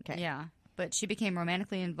Ryzen. Okay. Yeah. But she became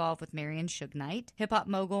romantically involved with Marion Suge Knight, hip-hop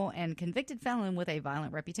mogul and convicted felon with a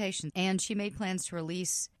violent reputation. And she made plans to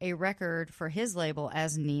release a record for his label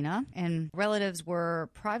as Nina. And relatives were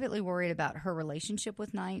privately worried about her relationship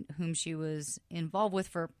with Knight, whom she was involved with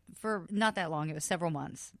for not that long. It was several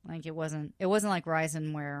months. It wasn't like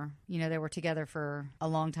Ryzen where, they were together for a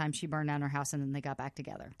long time. She burned down her house and then they got back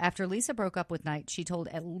together. After Lisa broke up with Knight, she told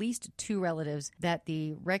at least 2 relatives that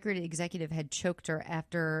the record executive had choked her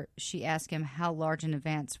after she asked him how large an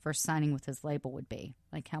advance for signing with his label would be,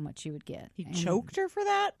 how much she would get. He choked her for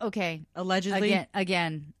that? Okay. Allegedly?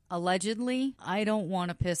 Again, allegedly. I don't want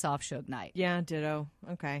to piss off Suge Knight. Yeah, ditto.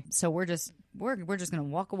 Okay. So we're just going to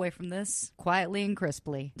walk away from this quietly and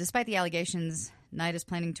crisply. Despite the allegations, Knight is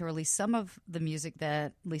planning to release some of the music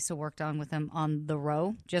that Lisa worked on with him on The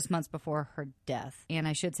Row just months before her death. And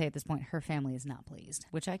I should say at this point, her family is not pleased,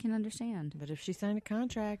 which I can understand. But if she signed a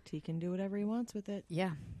contract, he can do whatever he wants with it.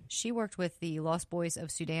 Yeah. She worked with the Lost Boys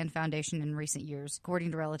of Sudan Foundation in recent years.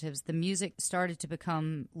 According to relatives, the music started to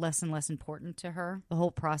become less and less important to her. The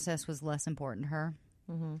whole process was less important to her.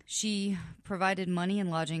 Mm-hmm. She provided money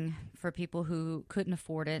and lodging for people who couldn't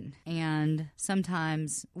afford it and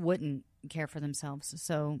sometimes wouldn't care for themselves.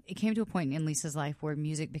 So it came to a point in Lisa's life where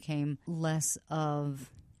music became less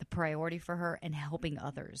of the priority for her and helping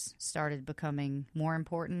others started becoming more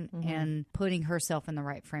important, and putting herself in the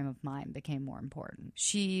right frame of mind became more important.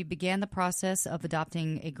 She began the process of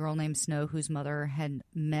adopting a girl named Snow whose mother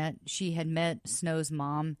she had met Snow's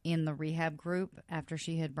mom in the rehab group after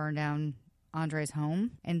she had burned down Andre's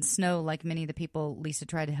home. And Snow, like many of the people Lisa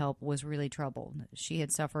tried to help, was really troubled. She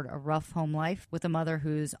had suffered a rough home life with a mother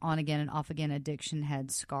whose on-again and off-again addiction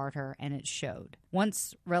had scarred her, and it showed.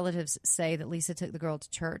 Once relatives say that Lisa took the girl to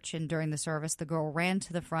church, and during the service, the girl ran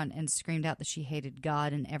to the front and screamed out that she hated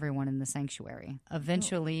God and everyone in the sanctuary.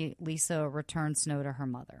 Eventually, Lisa returned Snow to her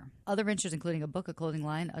mother. Other ventures, including a book, a clothing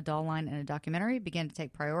line, a doll line, and a documentary, began to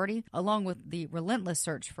take priority, along with the relentless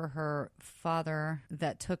search for her father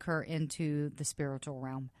that took her into the spiritual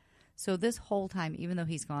realm. So this whole time, even though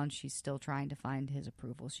he's gone, she's still trying to find his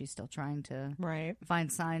approval. She's still trying to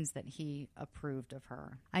find signs that he approved of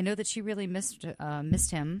her. I know that she really missed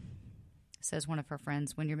him, says one of her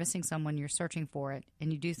friends. When you're missing someone, you're searching for it,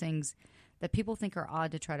 and you do things that people think are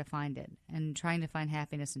odd to try to find it, and trying to find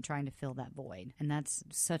happiness and trying to fill that void. And that's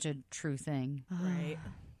such a true thing. Right.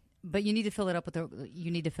 But you need to fill it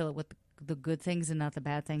with the good things and not the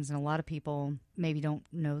bad things. And a lot of people maybe don't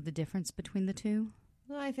know the difference between the two.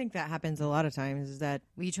 Well, I think that happens a lot of times, is that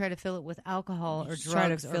you try to fill it with alcohol or drugs, try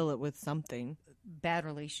to fill it with something. Bad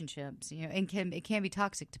relationships, and it can be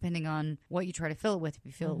toxic depending on what you try to fill it with. If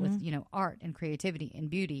you fill it with, art and creativity and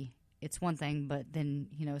beauty, it's one thing, but then,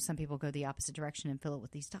 some people go the opposite direction and fill it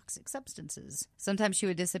with these toxic substances. Sometimes she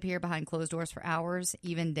would disappear behind closed doors for hours,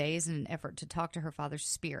 even days, in an effort to talk to her father's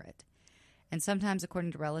spirit. And sometimes,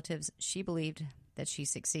 according to relatives, she believed that she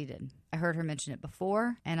succeeded. I heard her mention it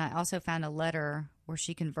before, and I also found a letter where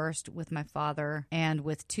she conversed with my father and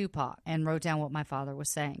with Tupac and wrote down what my father was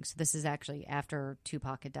saying. So this is actually after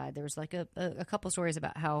Tupac had died. There was a couple stories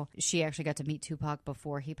about how she actually got to meet Tupac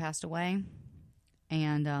before he passed away.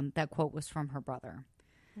 And that quote was from her brother.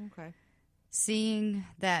 Okay. Seeing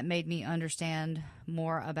that made me understand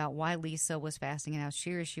more about why Lisa was fasting and how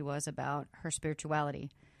serious she was about her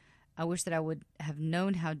spirituality. I wish that I would have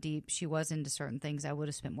known how deep she was into certain things. I would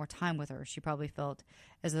have spent more time with her. She probably felt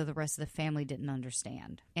as though the rest of the family didn't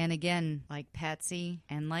understand. And again, like Patsy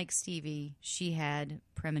and like Stevie, she had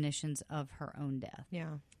premonitions of her own death.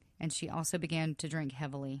 Yeah. And she also began to drink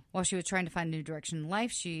heavily. While she was trying to find a new direction in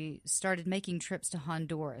life, she started making trips to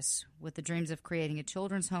Honduras with the dreams of creating a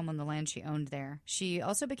children's home on the land she owned there. She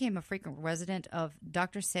also became a frequent resident of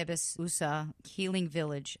Dr. Sebas Usa Healing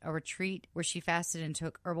Village, a retreat where she fasted and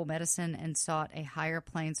took herbal medicine and sought a higher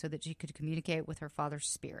plane so that she could communicate with her father's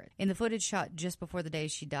spirit. In the footage shot just before the day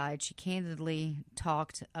she died, she candidly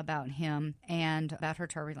talked about him and about her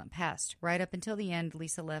turbulent past. Right up until the end,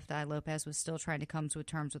 Lisa Left Eye Lopez was still trying to come to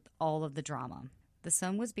terms with all of the drama. The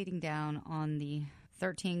sun was beating down on the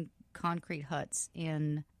 13 concrete huts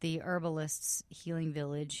in the Herbalist's Healing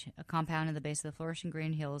Village, a compound in the base of the flourishing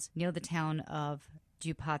Green Hills near the town of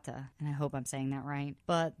Jupata, and I hope I'm saying that right.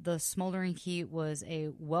 But the smoldering heat was a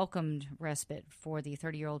welcomed respite for the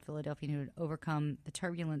 30-year-old Philadelphian who had overcome the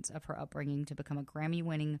turbulence of her upbringing to become a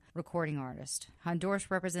Grammy-winning recording artist.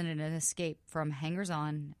 Honduras represented an escape from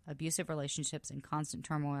hangers-on, abusive relationships, and constant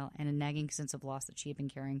turmoil, and a nagging sense of loss that she had been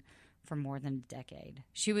carrying for more than a decade.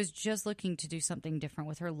 She was just looking to do something different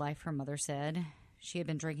with her life, her mother said. She had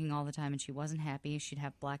been drinking all the time and she wasn't happy. She'd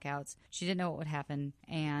have blackouts. She didn't know what would happen.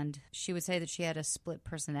 And she would say that she had a split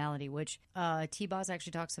personality, which T-Boz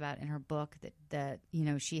actually talks about in her book that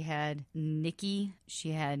she had Nikki,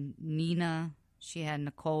 she had Nina, she had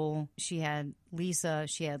Nicole, she had Lisa,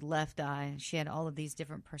 she had Left Eye. She had all of these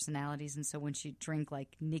different personalities. And so when she'd drink,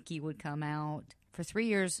 like, Nikki would come out. For 3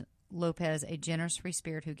 years, Lopez, a generous free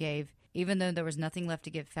spirit who gave, even though there was nothing left to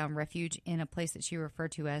give, found refuge in a place that she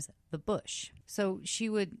referred to as the bush. So she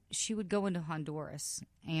would go into Honduras,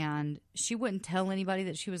 and she wouldn't tell anybody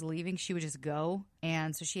that she was leaving. She would just go.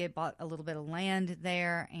 And so she had bought a little bit of land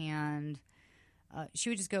there, and she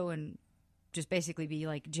would just go and just basically be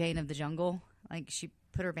like Jane of the jungle. Like, she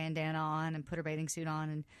put her bandana on and put her bathing suit on,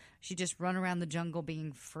 and she'd just run around the jungle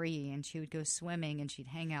being free. And she would go swimming, and she'd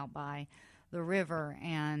hang out by the river,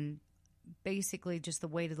 and basically just the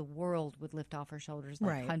weight of the world would lift off her shoulders.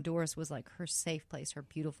 Like, right. Honduras was like her safe place, her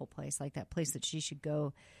beautiful place, like that place that she should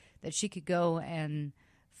go, that she could go and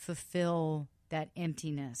fulfill that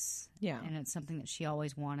emptiness. Yeah. And it's something that she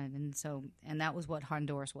always wanted. And that was what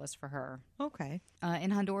Honduras was for her. Okay.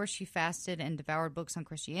 In Honduras, she fasted and devoured books on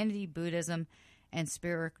Christianity, Buddhism, and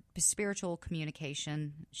spiritual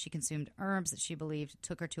communication. She consumed herbs that she believed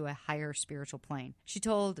took her to a higher spiritual plane. She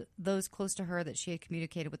told those close to her that she had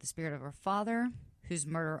communicated with the spirit of her father, whose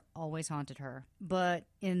murder always haunted her. But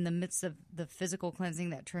in the midst of the physical cleansing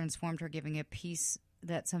that transformed her, giving a peace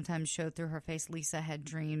that sometimes showed through her face, Lisa had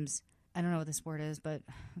dreams. I don't know what this word is, but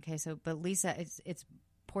okay, but Lisa, it's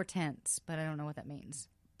portents, but I don't know what that means.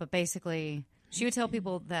 But basically, she would tell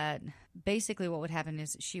people that basically what would happen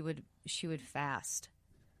is she would fast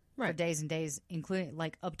for days and days, including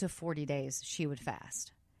like up to 40 days she would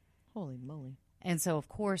fast. Holy moly. And so, of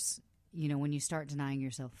course, when you start denying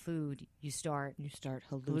yourself food, you start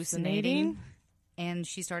hallucinating. And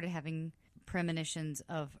she started having premonitions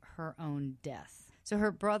of her own death. So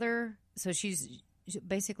her brother, she's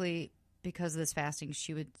basically, because of this fasting,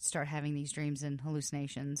 she would start having these dreams and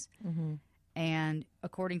hallucinations. Mm-hmm. And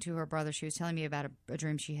according to her brother, she was telling me about a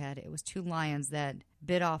dream she had. It was 2 lions that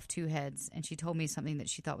bit off 2 heads. And she told me something that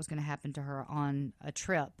she thought was going to happen to her on a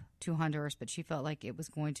trip to Honduras. But she felt like it was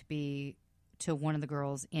going to be to one of the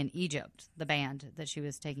girls in Egypt, the band that she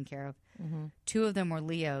was taking care of. Mm-hmm. 2 of them were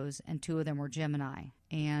Leos and 2 of them were Gemini.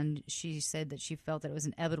 And she said that she felt that it was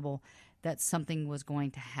inevitable that something was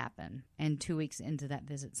going to happen. And 2 weeks into that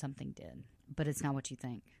visit, something did. But it's not what you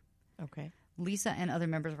think. Okay. Lisa and other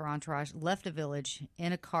members of her entourage left a village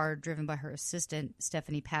in a car driven by her assistant,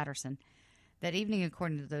 Stephanie Patterson. That evening,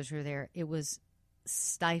 according to those who were there, it was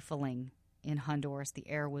stifling in Honduras. The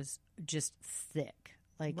air was just thick.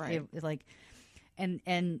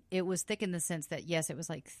 And it was thick in the sense that, yes, it was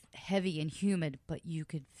like heavy and humid, but you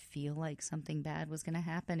could feel like something bad was going to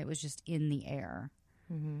happen. It was just in the air.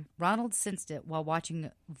 Mm-hmm. Ronald sensed it while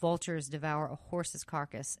watching vultures devour a horse's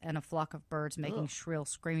carcass and a flock of birds making shrill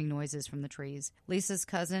screaming noises from the trees. Lisa's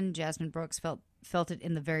cousin, Jasmine Brooks, felt it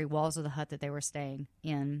in the very walls of the hut that they were staying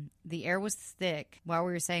in. The air was thick. While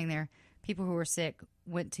we were staying there, people who were sick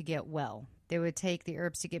went to get well. They would take the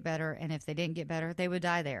herbs to get better, and if they didn't get better, they would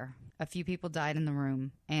die there. A few people died in the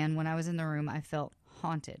room, and when I was in the room, I felt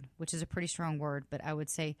haunted, which is a pretty strong word, but I would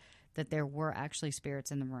say that there were actually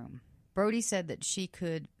spirits in the room. Brody said that she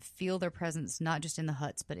could feel their presence not just in the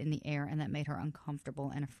huts, but in the air, and that made her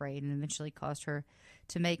uncomfortable and afraid, and eventually caused her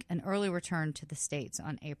to make an early return to the States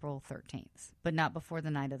on April 13th, but not before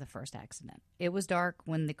the night of the first accident. It was dark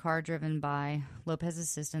when the car driven by Lopez's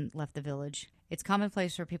assistant left the village. It's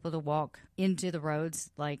commonplace for people to walk into the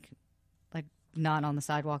roads, like not on the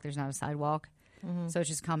sidewalk. There's not a sidewalk. Mm-hmm. So it's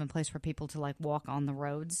just commonplace for people to like walk on the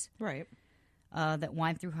roads. Right. That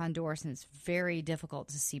wind through Honduras, and it's very difficult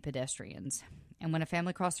to see pedestrians. And when a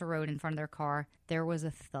family crossed the road in front of their car, there was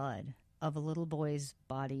a thud of a little boy's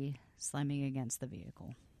body slamming against the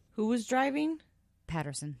vehicle. Who was driving?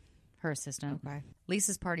 Patterson, her assistant. Okay.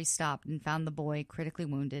 Lisa's party stopped and found the boy critically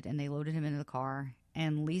wounded, and they loaded him into the car.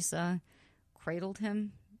 And Lisa cradled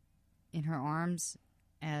him in her arms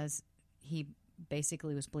as he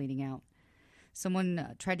basically was bleeding out.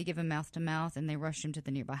 Someone tried to give him mouth-to-mouth, and they rushed him to the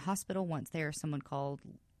nearby hospital. Once there, someone called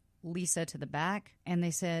Lisa to the back, and they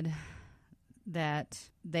said that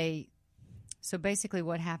so basically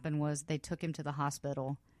what happened was they took him to the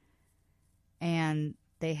hospital, and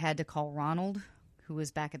they had to call Ronald, who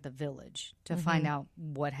was back at the village to find out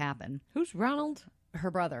what happened. Who's Ronald? Her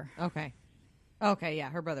brother. Okay, yeah,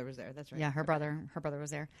 her brother was there. That's right. Yeah, her brother was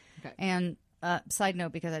there. Okay. And side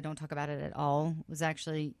note, because I don't talk about it at all, was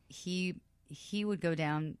actually he would go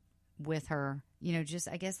down with her, just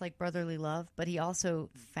I guess like brotherly love, but he also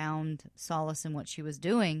found solace in what she was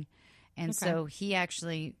doing. And so he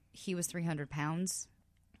was 300 pounds.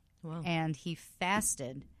 Wow. And he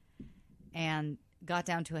fasted and got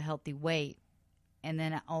down to a healthy weight. And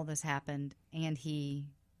then all this happened, and he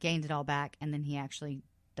gained it all back, and then he actually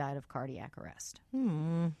died of cardiac arrest.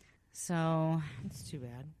 So that's too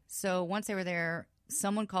bad. So once they were there,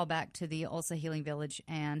 someone called back to the Ulsa Healing Village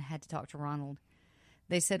and had to talk to Ronald.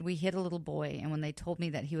 They said, we hit a little boy, and when they told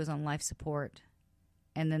me that he was on life support,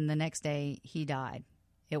 and then the next day he died,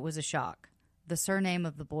 it was a shock. The surname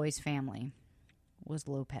of the boy's family was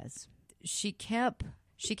Lopez. She kept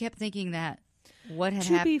thinking that what had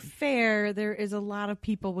happened. To be fair, there is a lot of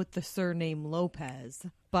people with the surname Lopez,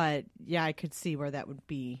 but yeah, I could see where that would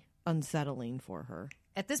be unsettling for her.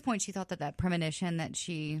 At this point, she thought that premonition that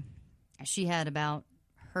she had about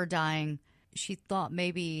her dying, she thought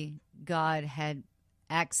maybe God had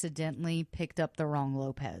accidentally picked up the wrong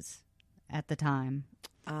Lopez at the time.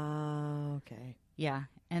 Okay. Yeah.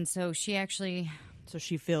 And so she actually... So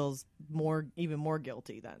she feels even more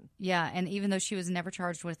guilty then. Yeah, and even though she was never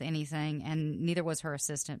charged with anything, and neither was her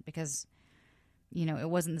assistant, because, it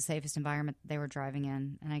wasn't the safest environment they were driving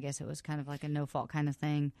in, and I guess it was kind of like a no-fault kind of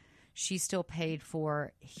thing, she still paid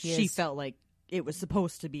for his... She felt like it was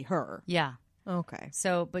supposed to be her. Yeah. Okay.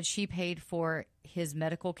 So, but she paid for his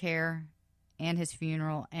medical care and his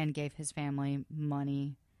funeral and gave his family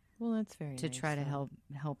money. Well, that's very to nice, try to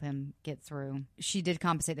help him get through. She did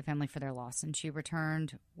compensate the family for their loss, and she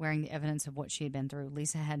returned wearing the evidence of what she had been through.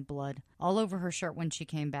 Lisa had blood all over her shirt when she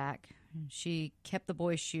came back. She kept the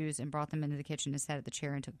boys' shoes and brought them into the kitchen and sat at the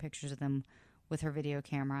chair and took pictures of them with her video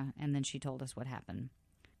camera, and then she told us what happened.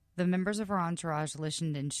 The members of her entourage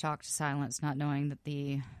listened in shocked silence, not knowing that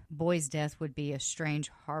the boy's death would be a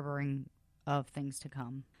strange harboring of things to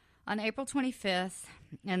come. On April 25th,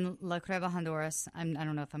 in La Creva, Honduras, I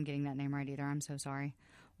don't know if I'm getting that name right either, I'm so sorry.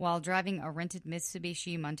 While driving a rented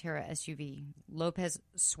Mitsubishi Montero SUV, Lopez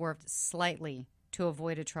swerved slightly to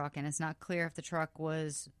avoid a truck, and it's not clear if the truck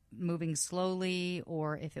was moving slowly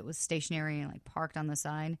or if it was stationary and parked on the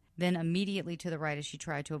side. Then immediately to the right as she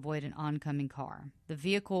tried to avoid an oncoming car. The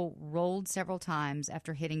vehicle rolled several times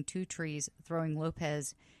after hitting 2 trees, throwing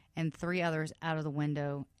Lopez and 3 others out of the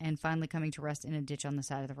window, and finally coming to rest in a ditch on the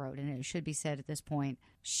side of the road. And it should be said at this point,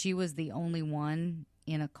 she was the only one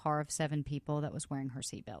in a car of 7 people that was wearing her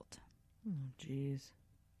seatbelt. Oh, jeez.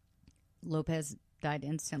 Lopez died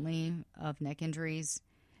instantly of neck injuries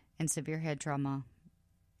and severe head trauma,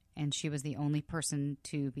 and she was the only person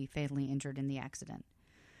to be fatally injured in the accident.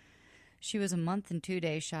 She was a month and 2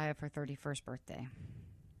 days shy of her 31st birthday.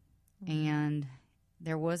 And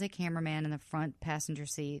there was a cameraman in the front passenger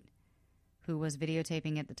seat who was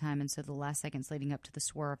videotaping at the time, and so the last seconds leading up to the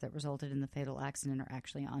swerve that resulted in the fatal accident are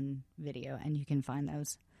actually on video, and you can find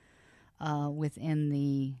those within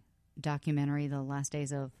the documentary, The Last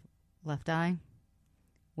Days of Left Eye,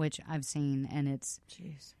 which I've seen, and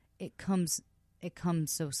it comes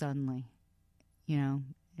so suddenly,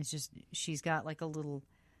 it's just, she's got like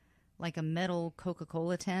a metal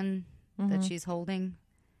Coca-Cola tin that she's holding.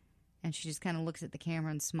 And she just kind of looks at the camera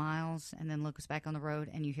and smiles, and then looks back on the road,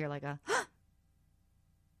 and you hear like a,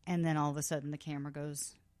 and then all of a sudden the camera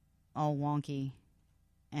goes all wonky,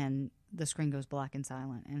 and the screen goes black and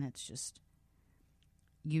silent, and it's just,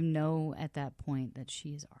 at that point that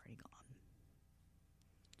she is already gone.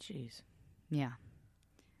 Jeez. Yeah.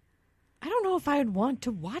 I don't know if I would want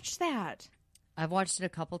to watch that. I've watched it a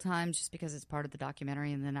couple times just because it's part of the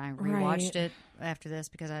documentary, and then I rewatched it after this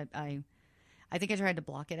because I think I tried to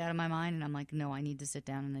block it out of my mind, and I'm like, no, I need to sit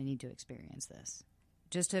down and I need to experience this.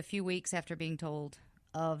 Just a few weeks after being told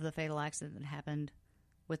of the fatal accident that happened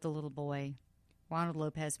with the little boy, Ronald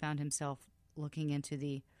Lopez found himself looking into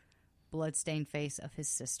the blood-stained face of his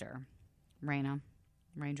sister,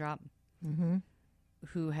 Raindrop,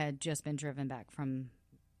 who had just been driven back from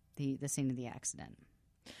the scene of the accident.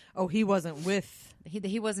 Oh, he wasn't with...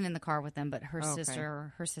 He wasn't in the car with them, but her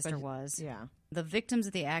sister was. Yeah. The victims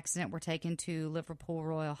of the accident were taken to Liverpool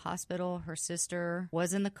Royal Hospital. Her sister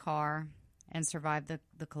was in the car and survived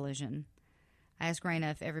the collision. I asked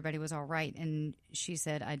Raina if everybody was all right, and she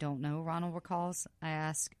said, I don't know, Ronald recalls. I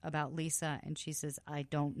asked about Lisa, and she says, I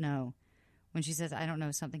don't know. When she says, I don't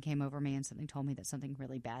know, something came over me and something told me that something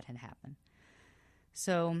really bad had happened.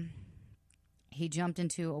 So He jumped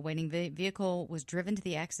into a waiting vehicle, was driven to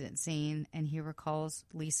the accident scene, and he recalls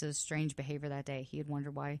Lisa's strange behavior that day. He had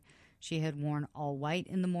wondered why she had worn all white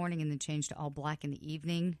in the morning and then changed to all black in the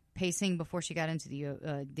evening. Pacing before she got into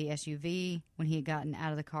the SUV, when he had gotten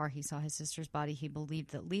out of the car, he saw his sister's body. He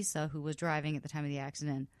believed that Lisa, who was driving at the time of the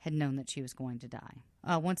accident, had known that she was going to die.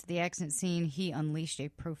 Once at the accident scene, he unleashed a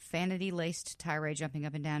profanity-laced tirade, jumping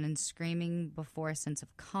up and down and screaming before a sense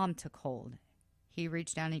of calm took hold. He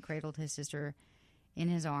reached down and he cradled his sister in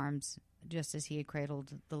his arms, just as he had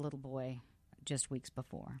cradled the little boy just weeks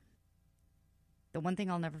before. The one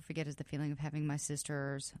thing I'll never forget is the feeling of having my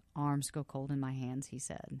sister's arms go cold in my hands, he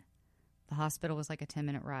said. The hospital was like a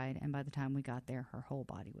 10-minute ride, and by the time we got there, her whole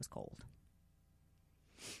body was cold.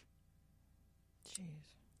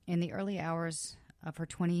 Jeez. In the early hours of her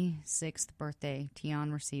 26th birthday,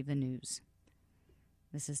 Tian received the news.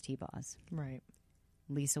 This is T-Boz. Right.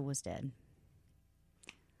 Lisa was dead.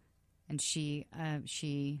 And she, I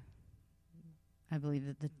believe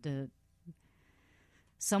that the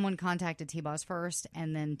someone contacted T-Boz first,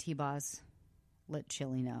 and then T-Boz let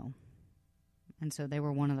Chili know. And so they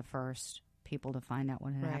were one of the first people to find out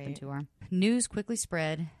what had happened to her. News quickly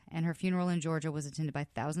spread, and her funeral in Georgia was attended by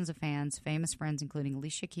thousands of fans, famous friends, including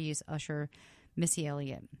Alicia Keys, Usher, Missy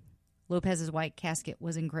Elliott. Lopez's white casket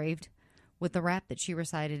was engraved with the rap that she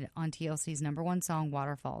recited on TLC's #1 song,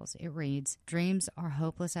 Waterfalls. It reads, "Dreams are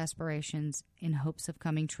hopeless aspirations in hopes of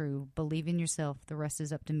coming true. Believe in yourself. The rest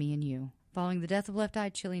is up to me and you." Following the death of Left Eye,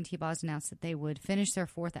 Chili and T-Boz announced that they would finish their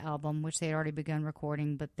 4th album, which they had already begun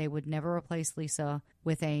recording, but they would never replace Lisa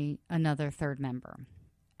with another third member.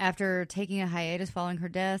 After taking a hiatus following her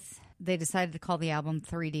death, they decided to call the album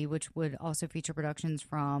 3D, which would also feature productions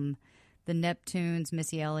from the Neptunes,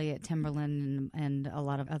 Missy Elliott, Timbaland, and a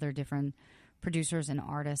lot of other different producers and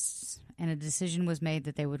artists. And a decision was made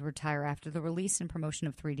that they would retire after the release and promotion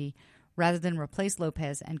of 3D rather than replace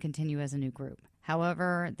Lopez and continue as a new group.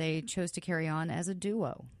 However, they chose to carry on as a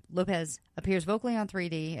duo. Lopez appears vocally on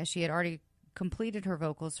 3D, as she had already completed her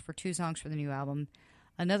vocals for 2 songs for the new album.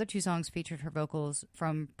 Another 2 songs featured her vocals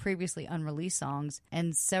from previously unreleased songs,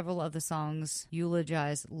 and several of the songs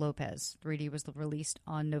eulogized Lopez. 3D was released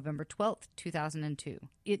on November 12th, 2002.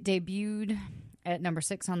 It debuted at number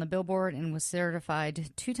 6 on the Billboard and was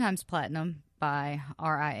certified 2 times platinum by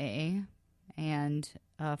RIAA and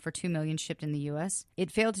for 2 million shipped in the U.S.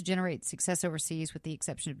 It failed to generate success overseas with the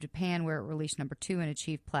exception of Japan, where it released number 2 and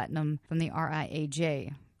achieved platinum from the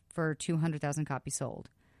RIAJ for 200,000 copies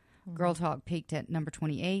sold. Girl Talk peaked at number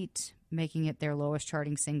 28, making it their lowest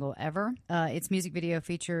charting single ever. Its music video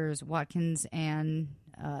features Watkins and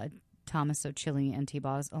Thomas, so Chili and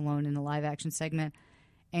T-Boz alone in the live-action segment,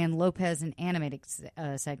 and Lopez in animated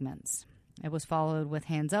segments. It was followed with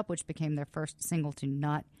Hands Up, which became their first single to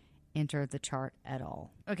not enter the chart at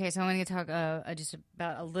all. Okay, so I'm going to talk just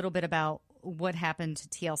about a little bit about what happened to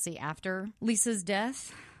TLC after Lisa's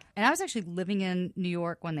death. And I was actually living in New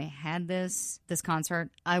York when they had this concert.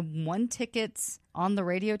 I won tickets on the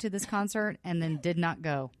radio to this concert and then did not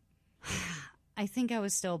go. I think I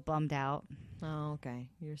was still bummed out. Oh, okay.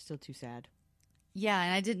 You're still too sad. Yeah,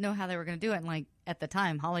 and I didn't know how they were going to do it. And, like, at the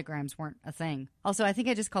time, holograms weren't a thing. Also, I think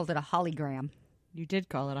I just called it a hologram. You did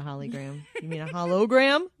call it a hologram. You mean a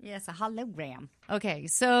hologram? Yes, a hologram. Okay,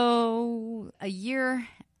 so a year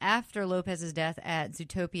after Lopez's death at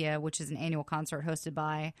Zootopia, which is an annual concert hosted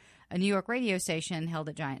by a New York radio station held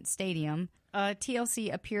at Giant Stadium,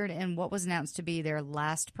 TLC appeared in what was announced to be their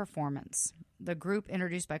last performance. The group,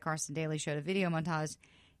 introduced by Carson Daly, showed a video montage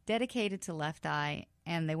dedicated to Left Eye,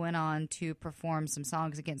 and they went on to perform some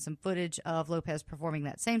songs against some footage of Lopez performing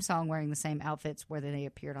that same song wearing the same outfits where they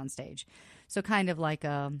appeared on stage. So kind of like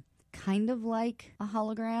a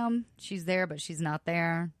hologram. She's there, but she's not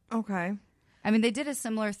there. Okay. I mean, they did a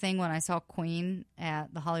similar thing when I saw Queen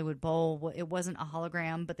at the Hollywood Bowl. It wasn't a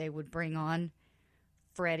hologram, but they would bring on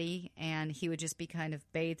Freddie, and he would just be kind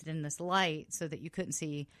of bathed in this light so that you couldn't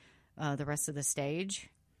see the rest of the stage.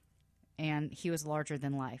 And he was larger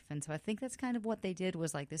than life. And so I think that's kind of what they did,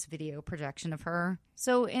 was like this video projection of her.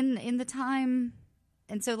 So in the time,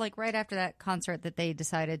 and so like right after that concert that they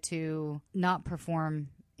decided to not perform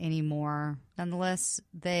anymore. Nonetheless,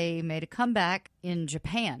 they made a comeback in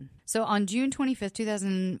Japan. So on June 25th,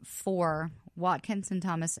 2004, Watkins and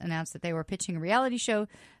Thomas announced that they were pitching a reality show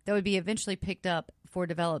that would be eventually picked up for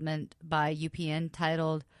development by UPN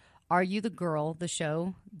titled Are You the Girl? The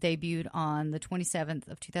show debuted on the 27th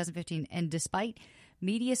of 2015, and despite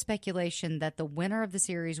media speculation that the winner of the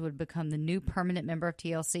series would become the new permanent member of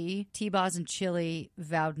TLC, T-Boz and Chili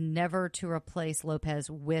vowed never to replace Lopez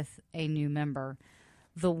with a new member.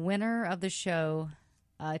 The winner of the show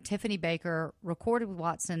Tiffany Baker recorded with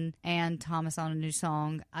Watson and Thomas on a new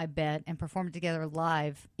song, I Bet, and performed it together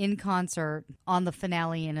live in concert on the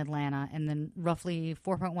finale in Atlanta. And then roughly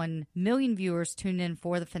 4.1 million viewers tuned in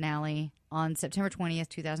for the finale. On September 20th,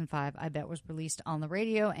 2005, I Bet was released on the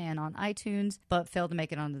radio and on iTunes, but failed to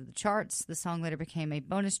make it onto the charts. The song later became a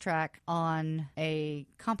bonus track on a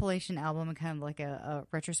compilation album and kind of like a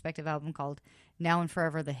retrospective album called Now and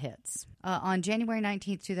Forever The Hits. On January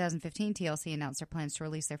 19th, 2015, TLC announced their plans to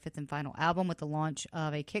release their fifth and final album with the launch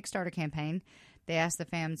of a Kickstarter campaign. They asked the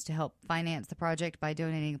fans to help finance the project by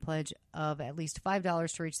donating a pledge of at least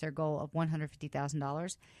 $5 to reach their goal of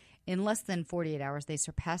 $150,000. In less than 48 hours, they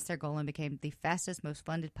surpassed their goal and became the fastest, most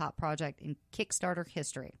funded pop project in Kickstarter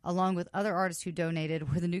history. Along with other artists who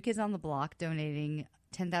donated were the New Kids on the Block, donating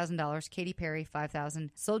 $10,000, Katy Perry,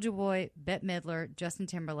 $5,000, Soulja Boy, Bette Midler, Justin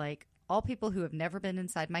Timberlake, all people who have never been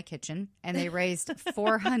inside my kitchen, and they raised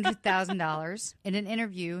 $400,000. In an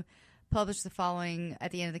interview published the following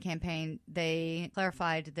at the end of the campaign, they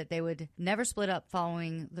clarified that they would never split up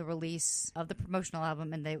following the release of the promotional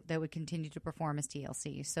album, and they would continue to perform as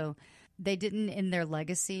TLC. So they didn't end their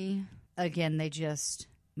legacy. Again, they just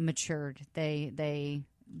matured. They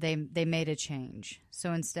made a change.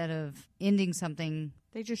 So instead of ending something,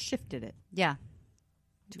 they just shifted it. Yeah.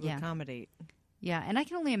 To accommodate. Yeah, and I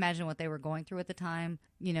can only imagine what they were going through at the time.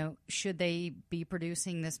 You know, should they be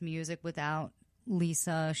producing this music without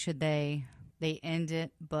Lisa? Should they end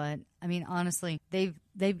it? But I mean, honestly, they've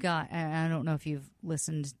got, and I don't know if you've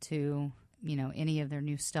listened to, you know, any of their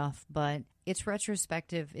new stuff, but it's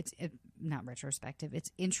retrospective. It's not retrospective. It's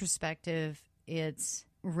introspective. It's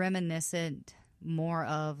reminiscent more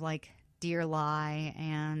of like Dear Lie,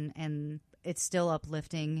 and it's still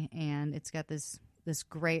uplifting, and it's got this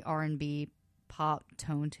great R&B pop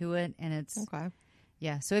tone to it, and it's okay.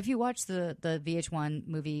 Yeah, so if you watch the VH1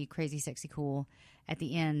 movie Crazy Sexy Cool, at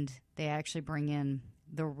the end they actually bring in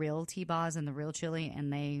the real T-Boz and the real Chili,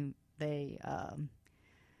 and they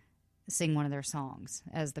sing one of their songs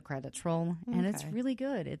as the credits roll, and it's really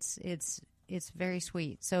good. It's very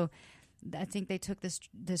sweet. So I think they took this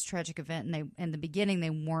tragic event, and they in the beginning they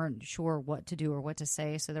weren't sure what to do or what to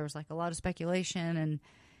say, so there was like a lot of speculation and,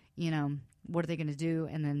 you know, what are they going to do?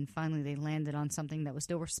 And then finally they landed on something that was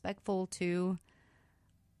still respectful to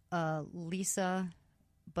Lisa,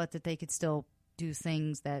 but that they could still do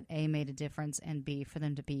things that A, made a difference, and B, for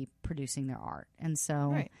them to be producing their art. And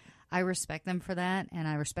so I respect them for that, and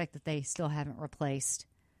I respect that they still haven't replaced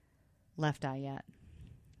Left Eye yet.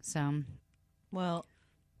 So, well,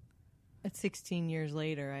 at 16 years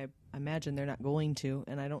later, I imagine they're not going to,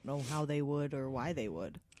 and I don't know how they would or why they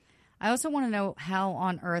would. I also want to know how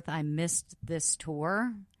on earth I missed this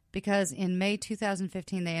tour, because in May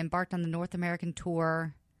 2015, they embarked on the North American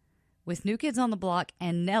tour with New Kids on the Block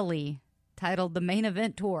and Nelly, titled The Main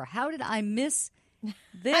Event Tour. How did I miss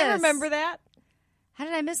this? I remember that. How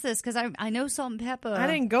did I miss this? Because I know Salt and Pepper. I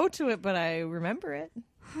didn't go to it, but I remember it.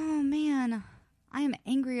 Oh, man. I am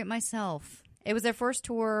angry at myself. It was their first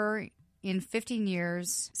tour in 15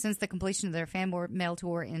 years since the completion of their fan mail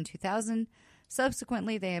tour in 2000.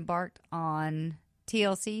 Subsequently, they embarked on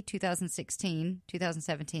TLC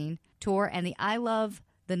 2016-2017 tour and the I Love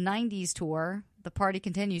the 90s tour, the Party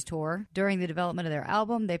Continues tour. During the development of their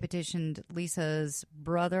album, they petitioned Lisa's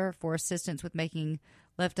brother for assistance with making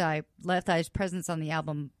Left Eye's presence on the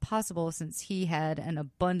album possible, since he had an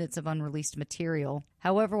abundance of unreleased material.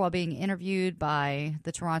 However, while being interviewed by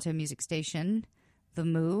the Toronto music station The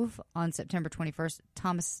Move on September 21st,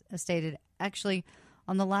 Thomas stated, actually,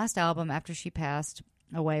 on the last album after she passed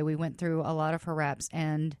away, we went through a lot of her raps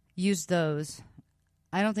and used those.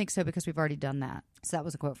 I don't think so, because we've already done that. So that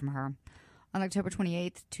was a quote from her. On October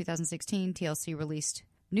 28th, 2016, TLC released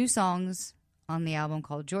new songs on the album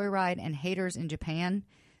called Joyride and Haters in Japan.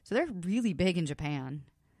 So they're really big in Japan.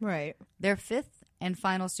 Right. Their fifth and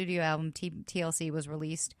final studio album, TLC, was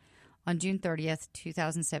released on June 30th,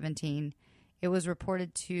 2017. It was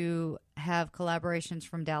reported to have collaborations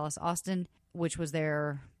from Dallas Austin, which was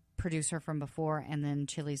their producer from before, and then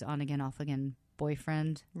Chili's on again, off again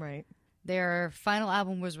boyfriend. Right. Their final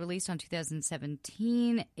album was released on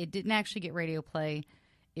 2017. It didn't actually get radio play.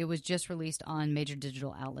 It was just released on major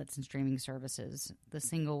digital outlets and streaming services. The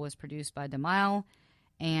single was produced by DeMille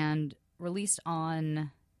and released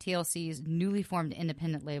on TLC's newly formed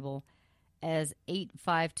independent label as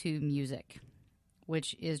 852 Music,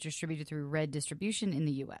 which is distributed through Red Distribution in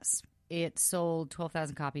the U.S. It sold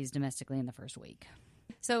 12,000 copies domestically in the first week.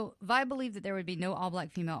 So Vibe believed that there would be no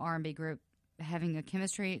all-black female R&B group having a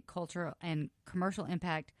chemistry, cultural, and commercial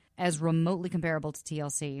impact as remotely comparable to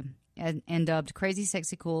TLC, and dubbed Crazy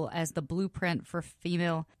Sexy Cool as the blueprint for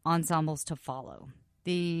female ensembles to follow.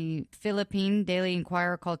 The Philippine Daily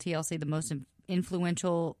Inquirer called TLC the most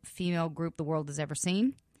influential female group the world has ever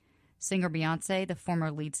seen. Singer Beyonce, the former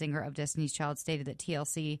lead singer of Destiny's Child, stated that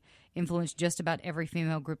TLC influenced just about every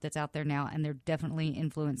female group that's out there now, and they're definitely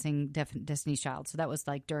influencing Destiny's Child. So that was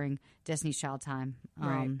like during Destiny's Child time.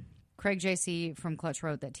 Right. Craig JC from Clutch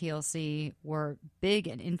wrote that TLC were big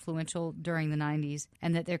and influential during the 90s,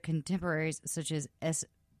 and that their contemporaries such as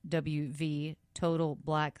SWV, Total,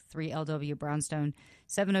 Black, 3LW, Brownstone,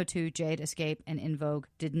 702, Jade, Escape, and In Vogue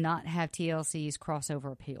did not have TLC's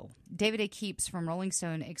crossover appeal. David A. Keeps from Rolling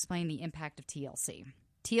Stone explained the impact of TLC.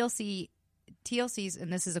 TLC's,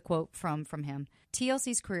 and this is a quote from him,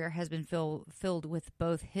 TLC's career has been filled with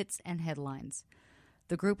both hits and headlines.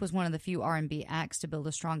 The group was one of the few R&B acts to build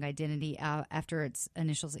a strong identity after its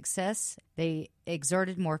initial success. They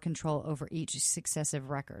exerted more control over each successive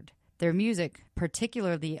record. Their music,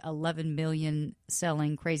 particularly 11 million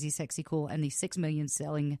selling Crazy Sexy Cool and the 6 million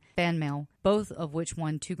selling Fan Mail, both of which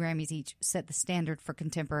won 2 Grammys each, set the standard for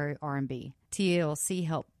contemporary R&B. TLC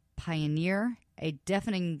helped pioneer a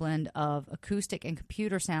deafening blend of acoustic and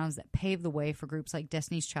computer sounds that paved the way for groups like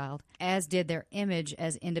Destiny's Child, as did their image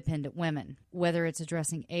as independent women. Whether it's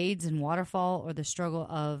addressing AIDS and Waterfall or the struggle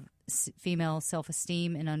of female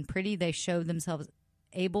self-esteem in Unpretty, they showed themselves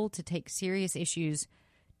able to take serious issues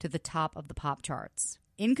to the top of the pop charts.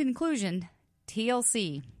 In conclusion,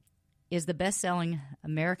 TLC is the best-selling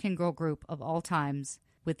American girl group of all times,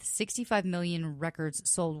 with 65 million records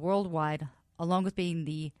sold worldwide, along with being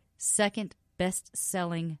the second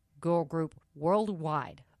best-selling girl group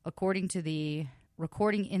worldwide, according to the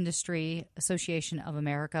Recording Industry Association of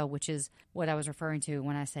America, which is what I was referring to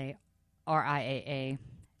when I say RIAA.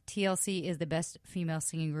 TLC is the best female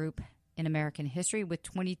singing group in American history, with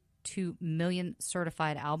 22 million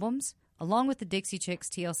certified albums. Along with the Dixie Chicks,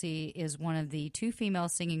 TLC is one of the 2 female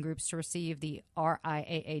singing groups to receive the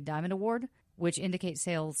RIAA Diamond Award, which indicates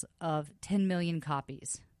sales of 10 million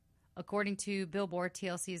copies. According to Billboard,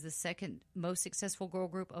 TLC is the second most successful girl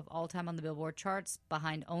group of all time on the Billboard charts,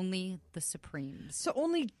 behind only the Supremes. So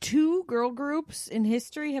only 2 girl groups in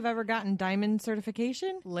history have ever gotten diamond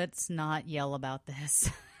certification? Let's not yell about this.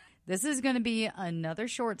 This is going to be another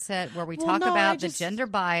short set where we talk about the gender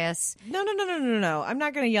bias. No. I'm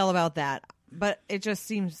not going to yell about that. But it just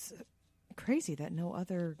seems crazy that no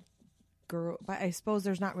other girl... But I suppose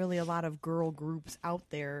there's not really a lot of girl groups out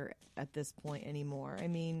there at this point anymore. I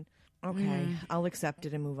mean, okay, I'll accept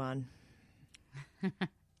it and move on.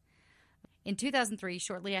 In 2003,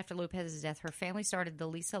 shortly after Lopez's death, her family started the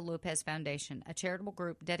Lisa Lopez Foundation, a charitable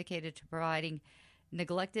group dedicated to providing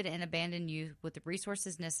neglected and abandoned youth with the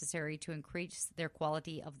resources necessary to increase their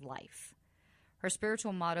quality of life. Her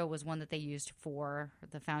spiritual motto was one that they used for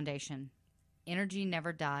the foundation: energy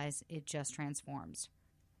never dies, it just transforms.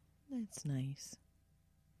 That's nice.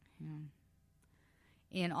 Yeah.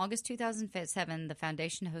 In August 2007, the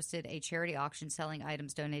foundation hosted a charity auction selling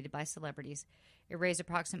items donated by celebrities. It raised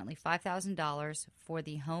approximately $5,000 for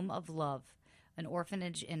the Home of Love, an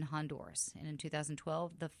orphanage in Honduras. And in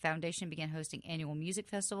 2012, the foundation began hosting annual music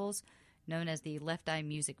festivals known as the Left Eye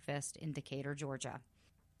Music Fest in Decatur, Georgia.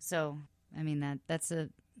 So, I mean, that's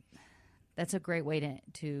a great way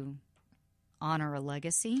to honor a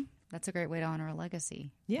legacy. That's a great way to honor a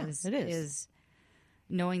legacy. Yeah, it is.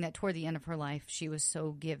 Knowing that toward the end of her life, she was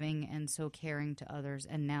so giving and so caring to others,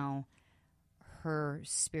 and now her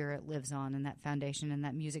spirit lives on in that foundation and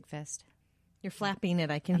that music fest. You're flapping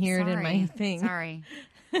it. I can hear it in my thing. Sorry.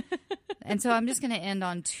 And so I'm just going to end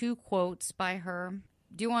on 2 quotes by her.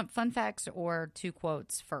 Do you want fun facts or 2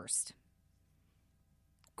 quotes first?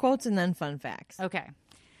 Quotes and then fun facts. Okay.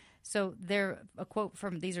 So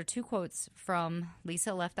these are 2 quotes from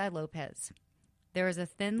Lisa Left Eye Lopez. There is a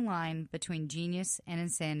thin line between genius and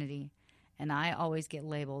insanity, and I always get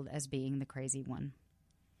labeled as being the crazy one.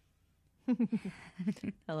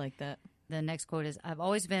 I like that. The next quote is, I've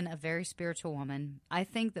always been a very spiritual woman. I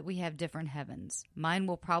think that we have different heavens. Mine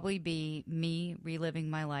will probably be me reliving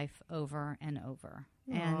my life over and over.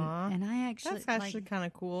 And I actually... That's actually kind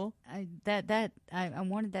of cool. I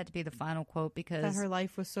wanted that to be the final quote because... That her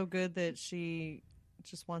life was so good that she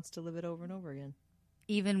just wants to live it over and over again.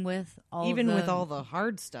 Even with all the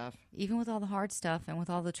hard stuff. Even with all the hard stuff and with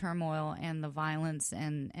all the turmoil and the violence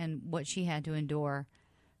and what she had to endure,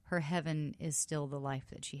 her heaven is still the life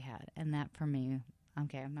that she had. And that for me,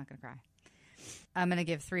 okay, I'm not going to cry. I'm going to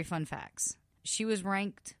give 3 fun facts. She was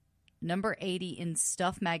ranked number 80 in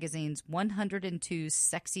Stuff Magazine's 102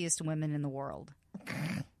 sexiest women in the world.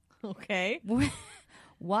 Okay.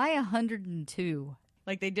 Why 102?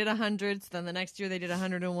 Like they did 100, so then the next year they did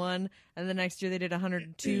 101, and the next year they did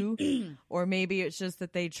 102. Or maybe it's just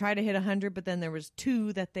that they try to hit 100, but then there was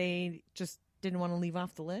 2 that they just didn't want to leave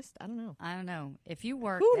off the list. I don't know. If you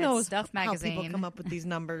worked Who at knows Stuff Magazine, how people come up with these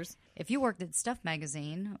numbers. If you worked at Stuff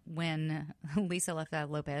Magazine when Lisa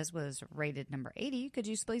Lopez was rated number 80, could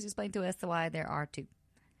you please explain to us why there are 2?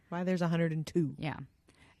 Why there's 102. Yeah.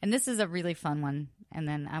 And this is a really fun one. And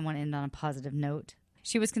then I want to end on a positive note.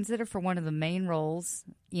 She was considered for one of the main roles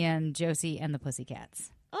in Josie and the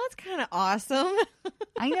Pussycats. Oh, that's kind of awesome.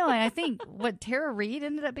 I know. And I think, Tara Reid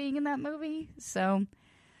ended up being in that movie. So...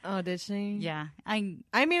 Oh, did she? Yeah. I mean,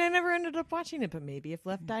 I never ended up watching it, but maybe if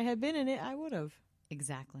Left Eye had been in it, I would have.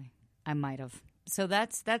 Exactly. I might have. So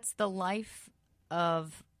that's the life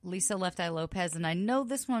of Lisa Left Eye Lopez. And I know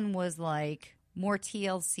this one was like more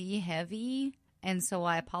TLC heavy. And so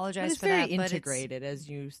I apologize for that. It's very integrated, as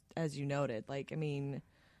you noted. Like, I mean,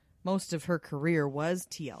 most of her career was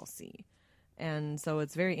TLC. And so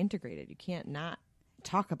it's very integrated. You can't not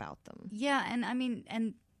talk about them. Yeah. And I mean,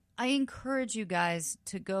 I encourage you guys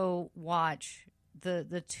to go watch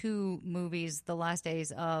the 2 movies, The Last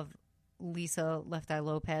Days of Lisa Left Eye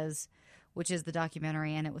Lopez, which is the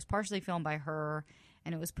documentary, and it was partially filmed by her,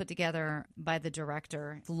 and it was put together by the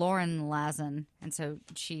director, Lauren Lazen. And so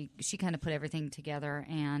she kind of put everything together,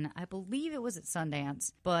 and I believe it was at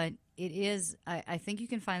Sundance, but it is, I think you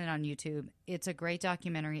can find it on YouTube. It's a great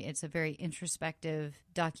documentary. It's a very introspective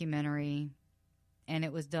documentary, and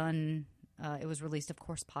it was done... it was released, of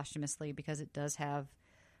course, posthumously because it does have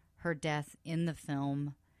her death in the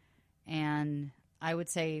film. And I would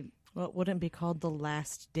say... Well, it wouldn't be called The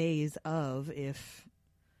Last Days of if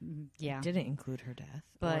it didn't include her death.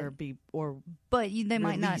 But they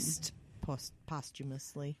might not... released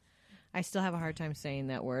posthumously. I still have a hard time saying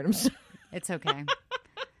that word. I'm sorry. It's okay.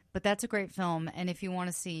 But that's a great film. And if you want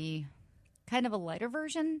to see kind of a lighter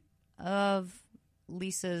version of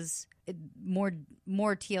Lisa's... more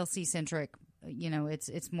TLC centric,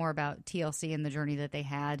 it's more about TLC and the journey that they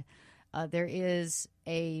had. There is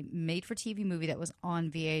a made for TV movie that was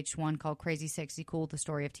on VH1 called Crazy Sexy Cool: The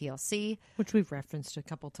Story of TLC, which we've referenced a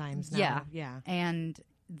couple times now. Yeah. And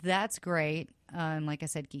that's great. Like I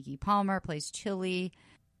said, Keke Palmer plays Chili.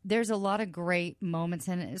 There's a lot of great moments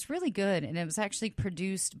in it. It's really good, and it was actually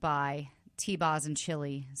produced by T-Boz and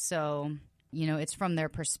Chili, so it's from their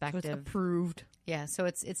perspective. So it's approved. Yeah, so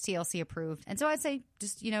it's TLC approved. And so I'd say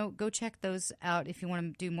just, go check those out if you want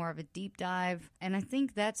to do more of a deep dive. And I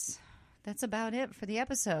think that's about it for the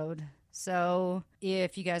episode. So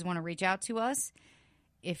if you guys want to reach out to us,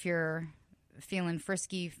 if you're feeling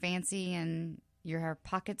frisky, fancy, and your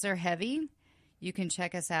pockets are heavy, you can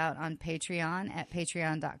check us out on Patreon at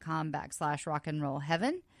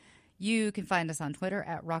patreon.com/rockandrollheaven. You can find us on Twitter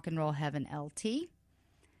at rockandrollheavenlt.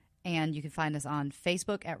 And you can find us on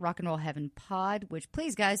Facebook at Rock and Roll Heaven Pod, which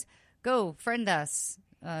please, guys, go friend us.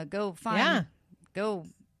 Go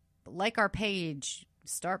like our page.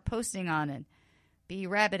 Start posting on it. Be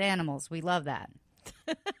rabid animals. We love that.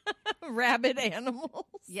 Rabid animals?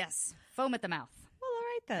 Yes. Foam at the mouth. Well, all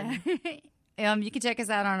right then. You can check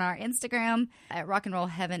us out on our Instagram at Rock and Roll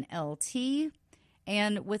Heaven LT.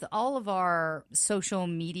 And with all of our social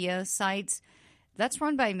media sites, that's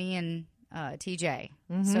run by me and TJ.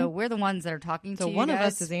 Mm-hmm. So we're the ones that are talking to you. So one guys. of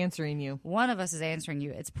us is answering you. One of us is answering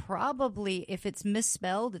you. It's probably, if it's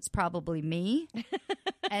misspelled, it's probably me.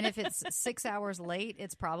 And if it's 6 hours late,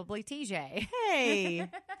 it's probably TJ. Hey.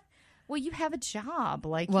 Well, you have a job.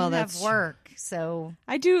 You that's have work. So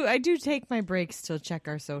I do take my breaks to check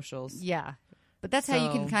our socials. Yeah. But that's how you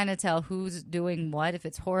can kind of tell who's doing what. If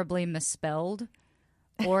it's horribly misspelled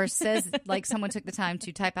or says like someone took the time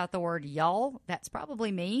to type out the word y'all, that's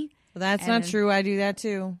probably me. Well, that's not true. I do that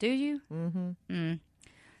too. Do you? Mm-hmm.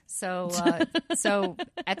 So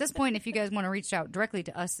at this point, if you guys want to reach out directly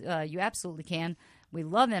to us, you absolutely can. We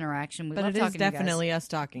love interaction. We love talking to you guys. But it is definitely us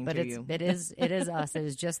talking to you. It is us. It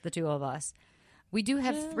is just the two of us. We do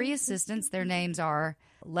have 3 assistants. Their names are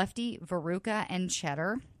Lefty, Veruca, and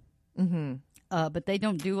Cheddar. Mm-hmm. But they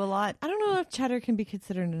don't do a lot. I don't know if Cheddar can be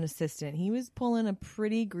considered an assistant. He was pulling a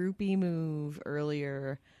pretty groupie move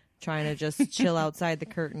earlier, trying to just chill outside the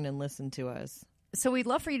curtain and listen to us. So we'd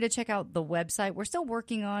love for you to check out the website. We're still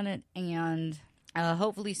working on it, and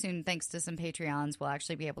hopefully soon, thanks to some Patreons, we'll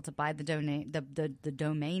actually be able to buy the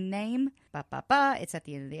domain name. It's at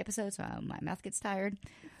the end of the episode, so my mouth gets tired.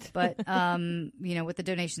 But with the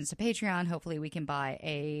donations to Patreon, hopefully we can buy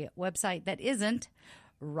a website that isn't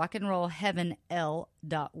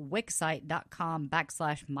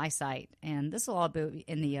rockandrollheavenl.wixsite.com/my-site. And this will all be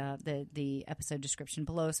in the episode description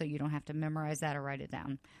below, so you don't have to memorize that or write it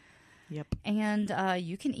down. Yep. And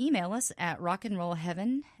you can email us at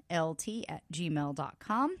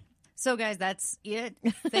rockandrollheavenlt@gmail.com. So, guys, that's it.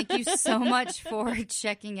 Thank you so much for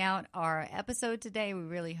checking out our episode today. We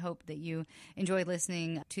really hope that you enjoyed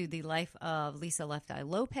listening to the life of Lisa Left Eye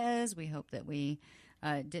Lopez. We hope that we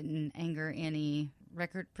didn't anger any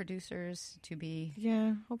record producers to be...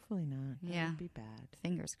 Yeah, hopefully not. Yeah. That would be bad.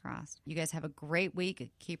 Fingers crossed. You guys have a great week.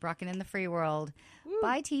 Keep rocking in the free world. Woo.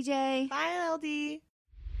 Bye, TJ. Bye, LD.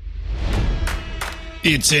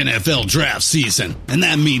 It's NFL draft season, and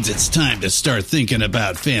that means it's time to start thinking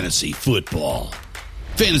about fantasy football.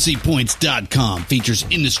 FantasyPoints.com features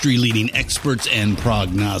industry-leading experts and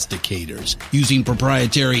prognosticators using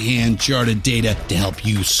proprietary hand-charted data to help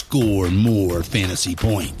you score more fantasy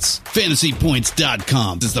points.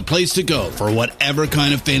 FantasyPoints.com is the place to go for whatever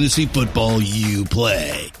kind of fantasy football you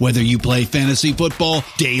play. Whether you play fantasy football,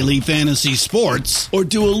 daily fantasy sports, or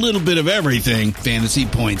do a little bit of everything, Fantasy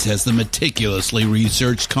Points has the meticulously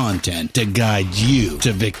researched content to guide you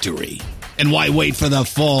to victory. And why wait for the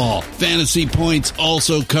fall? Fantasy Points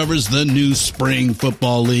also covers the new spring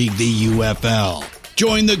football league, the UFL.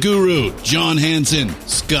 Join the guru, John Hansen,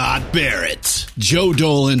 Scott Barrett, Joe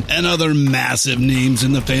Dolan, and other massive names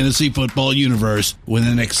in the fantasy football universe with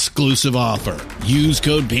an exclusive offer. Use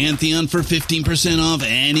code Pantheon for 15% off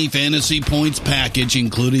any Fantasy Points package,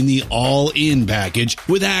 including the all-in package,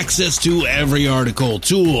 with access to every article,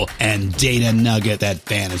 tool, and data nugget that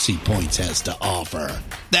Fantasy Points has to offer.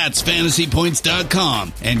 That's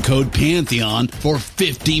FantasyPoints.com and code Pantheon for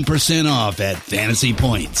 15% off at Fantasy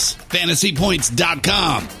Points.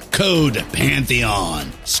 FantasyPoints.com, code Pantheon.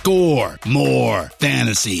 Score more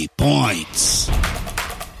fantasy points.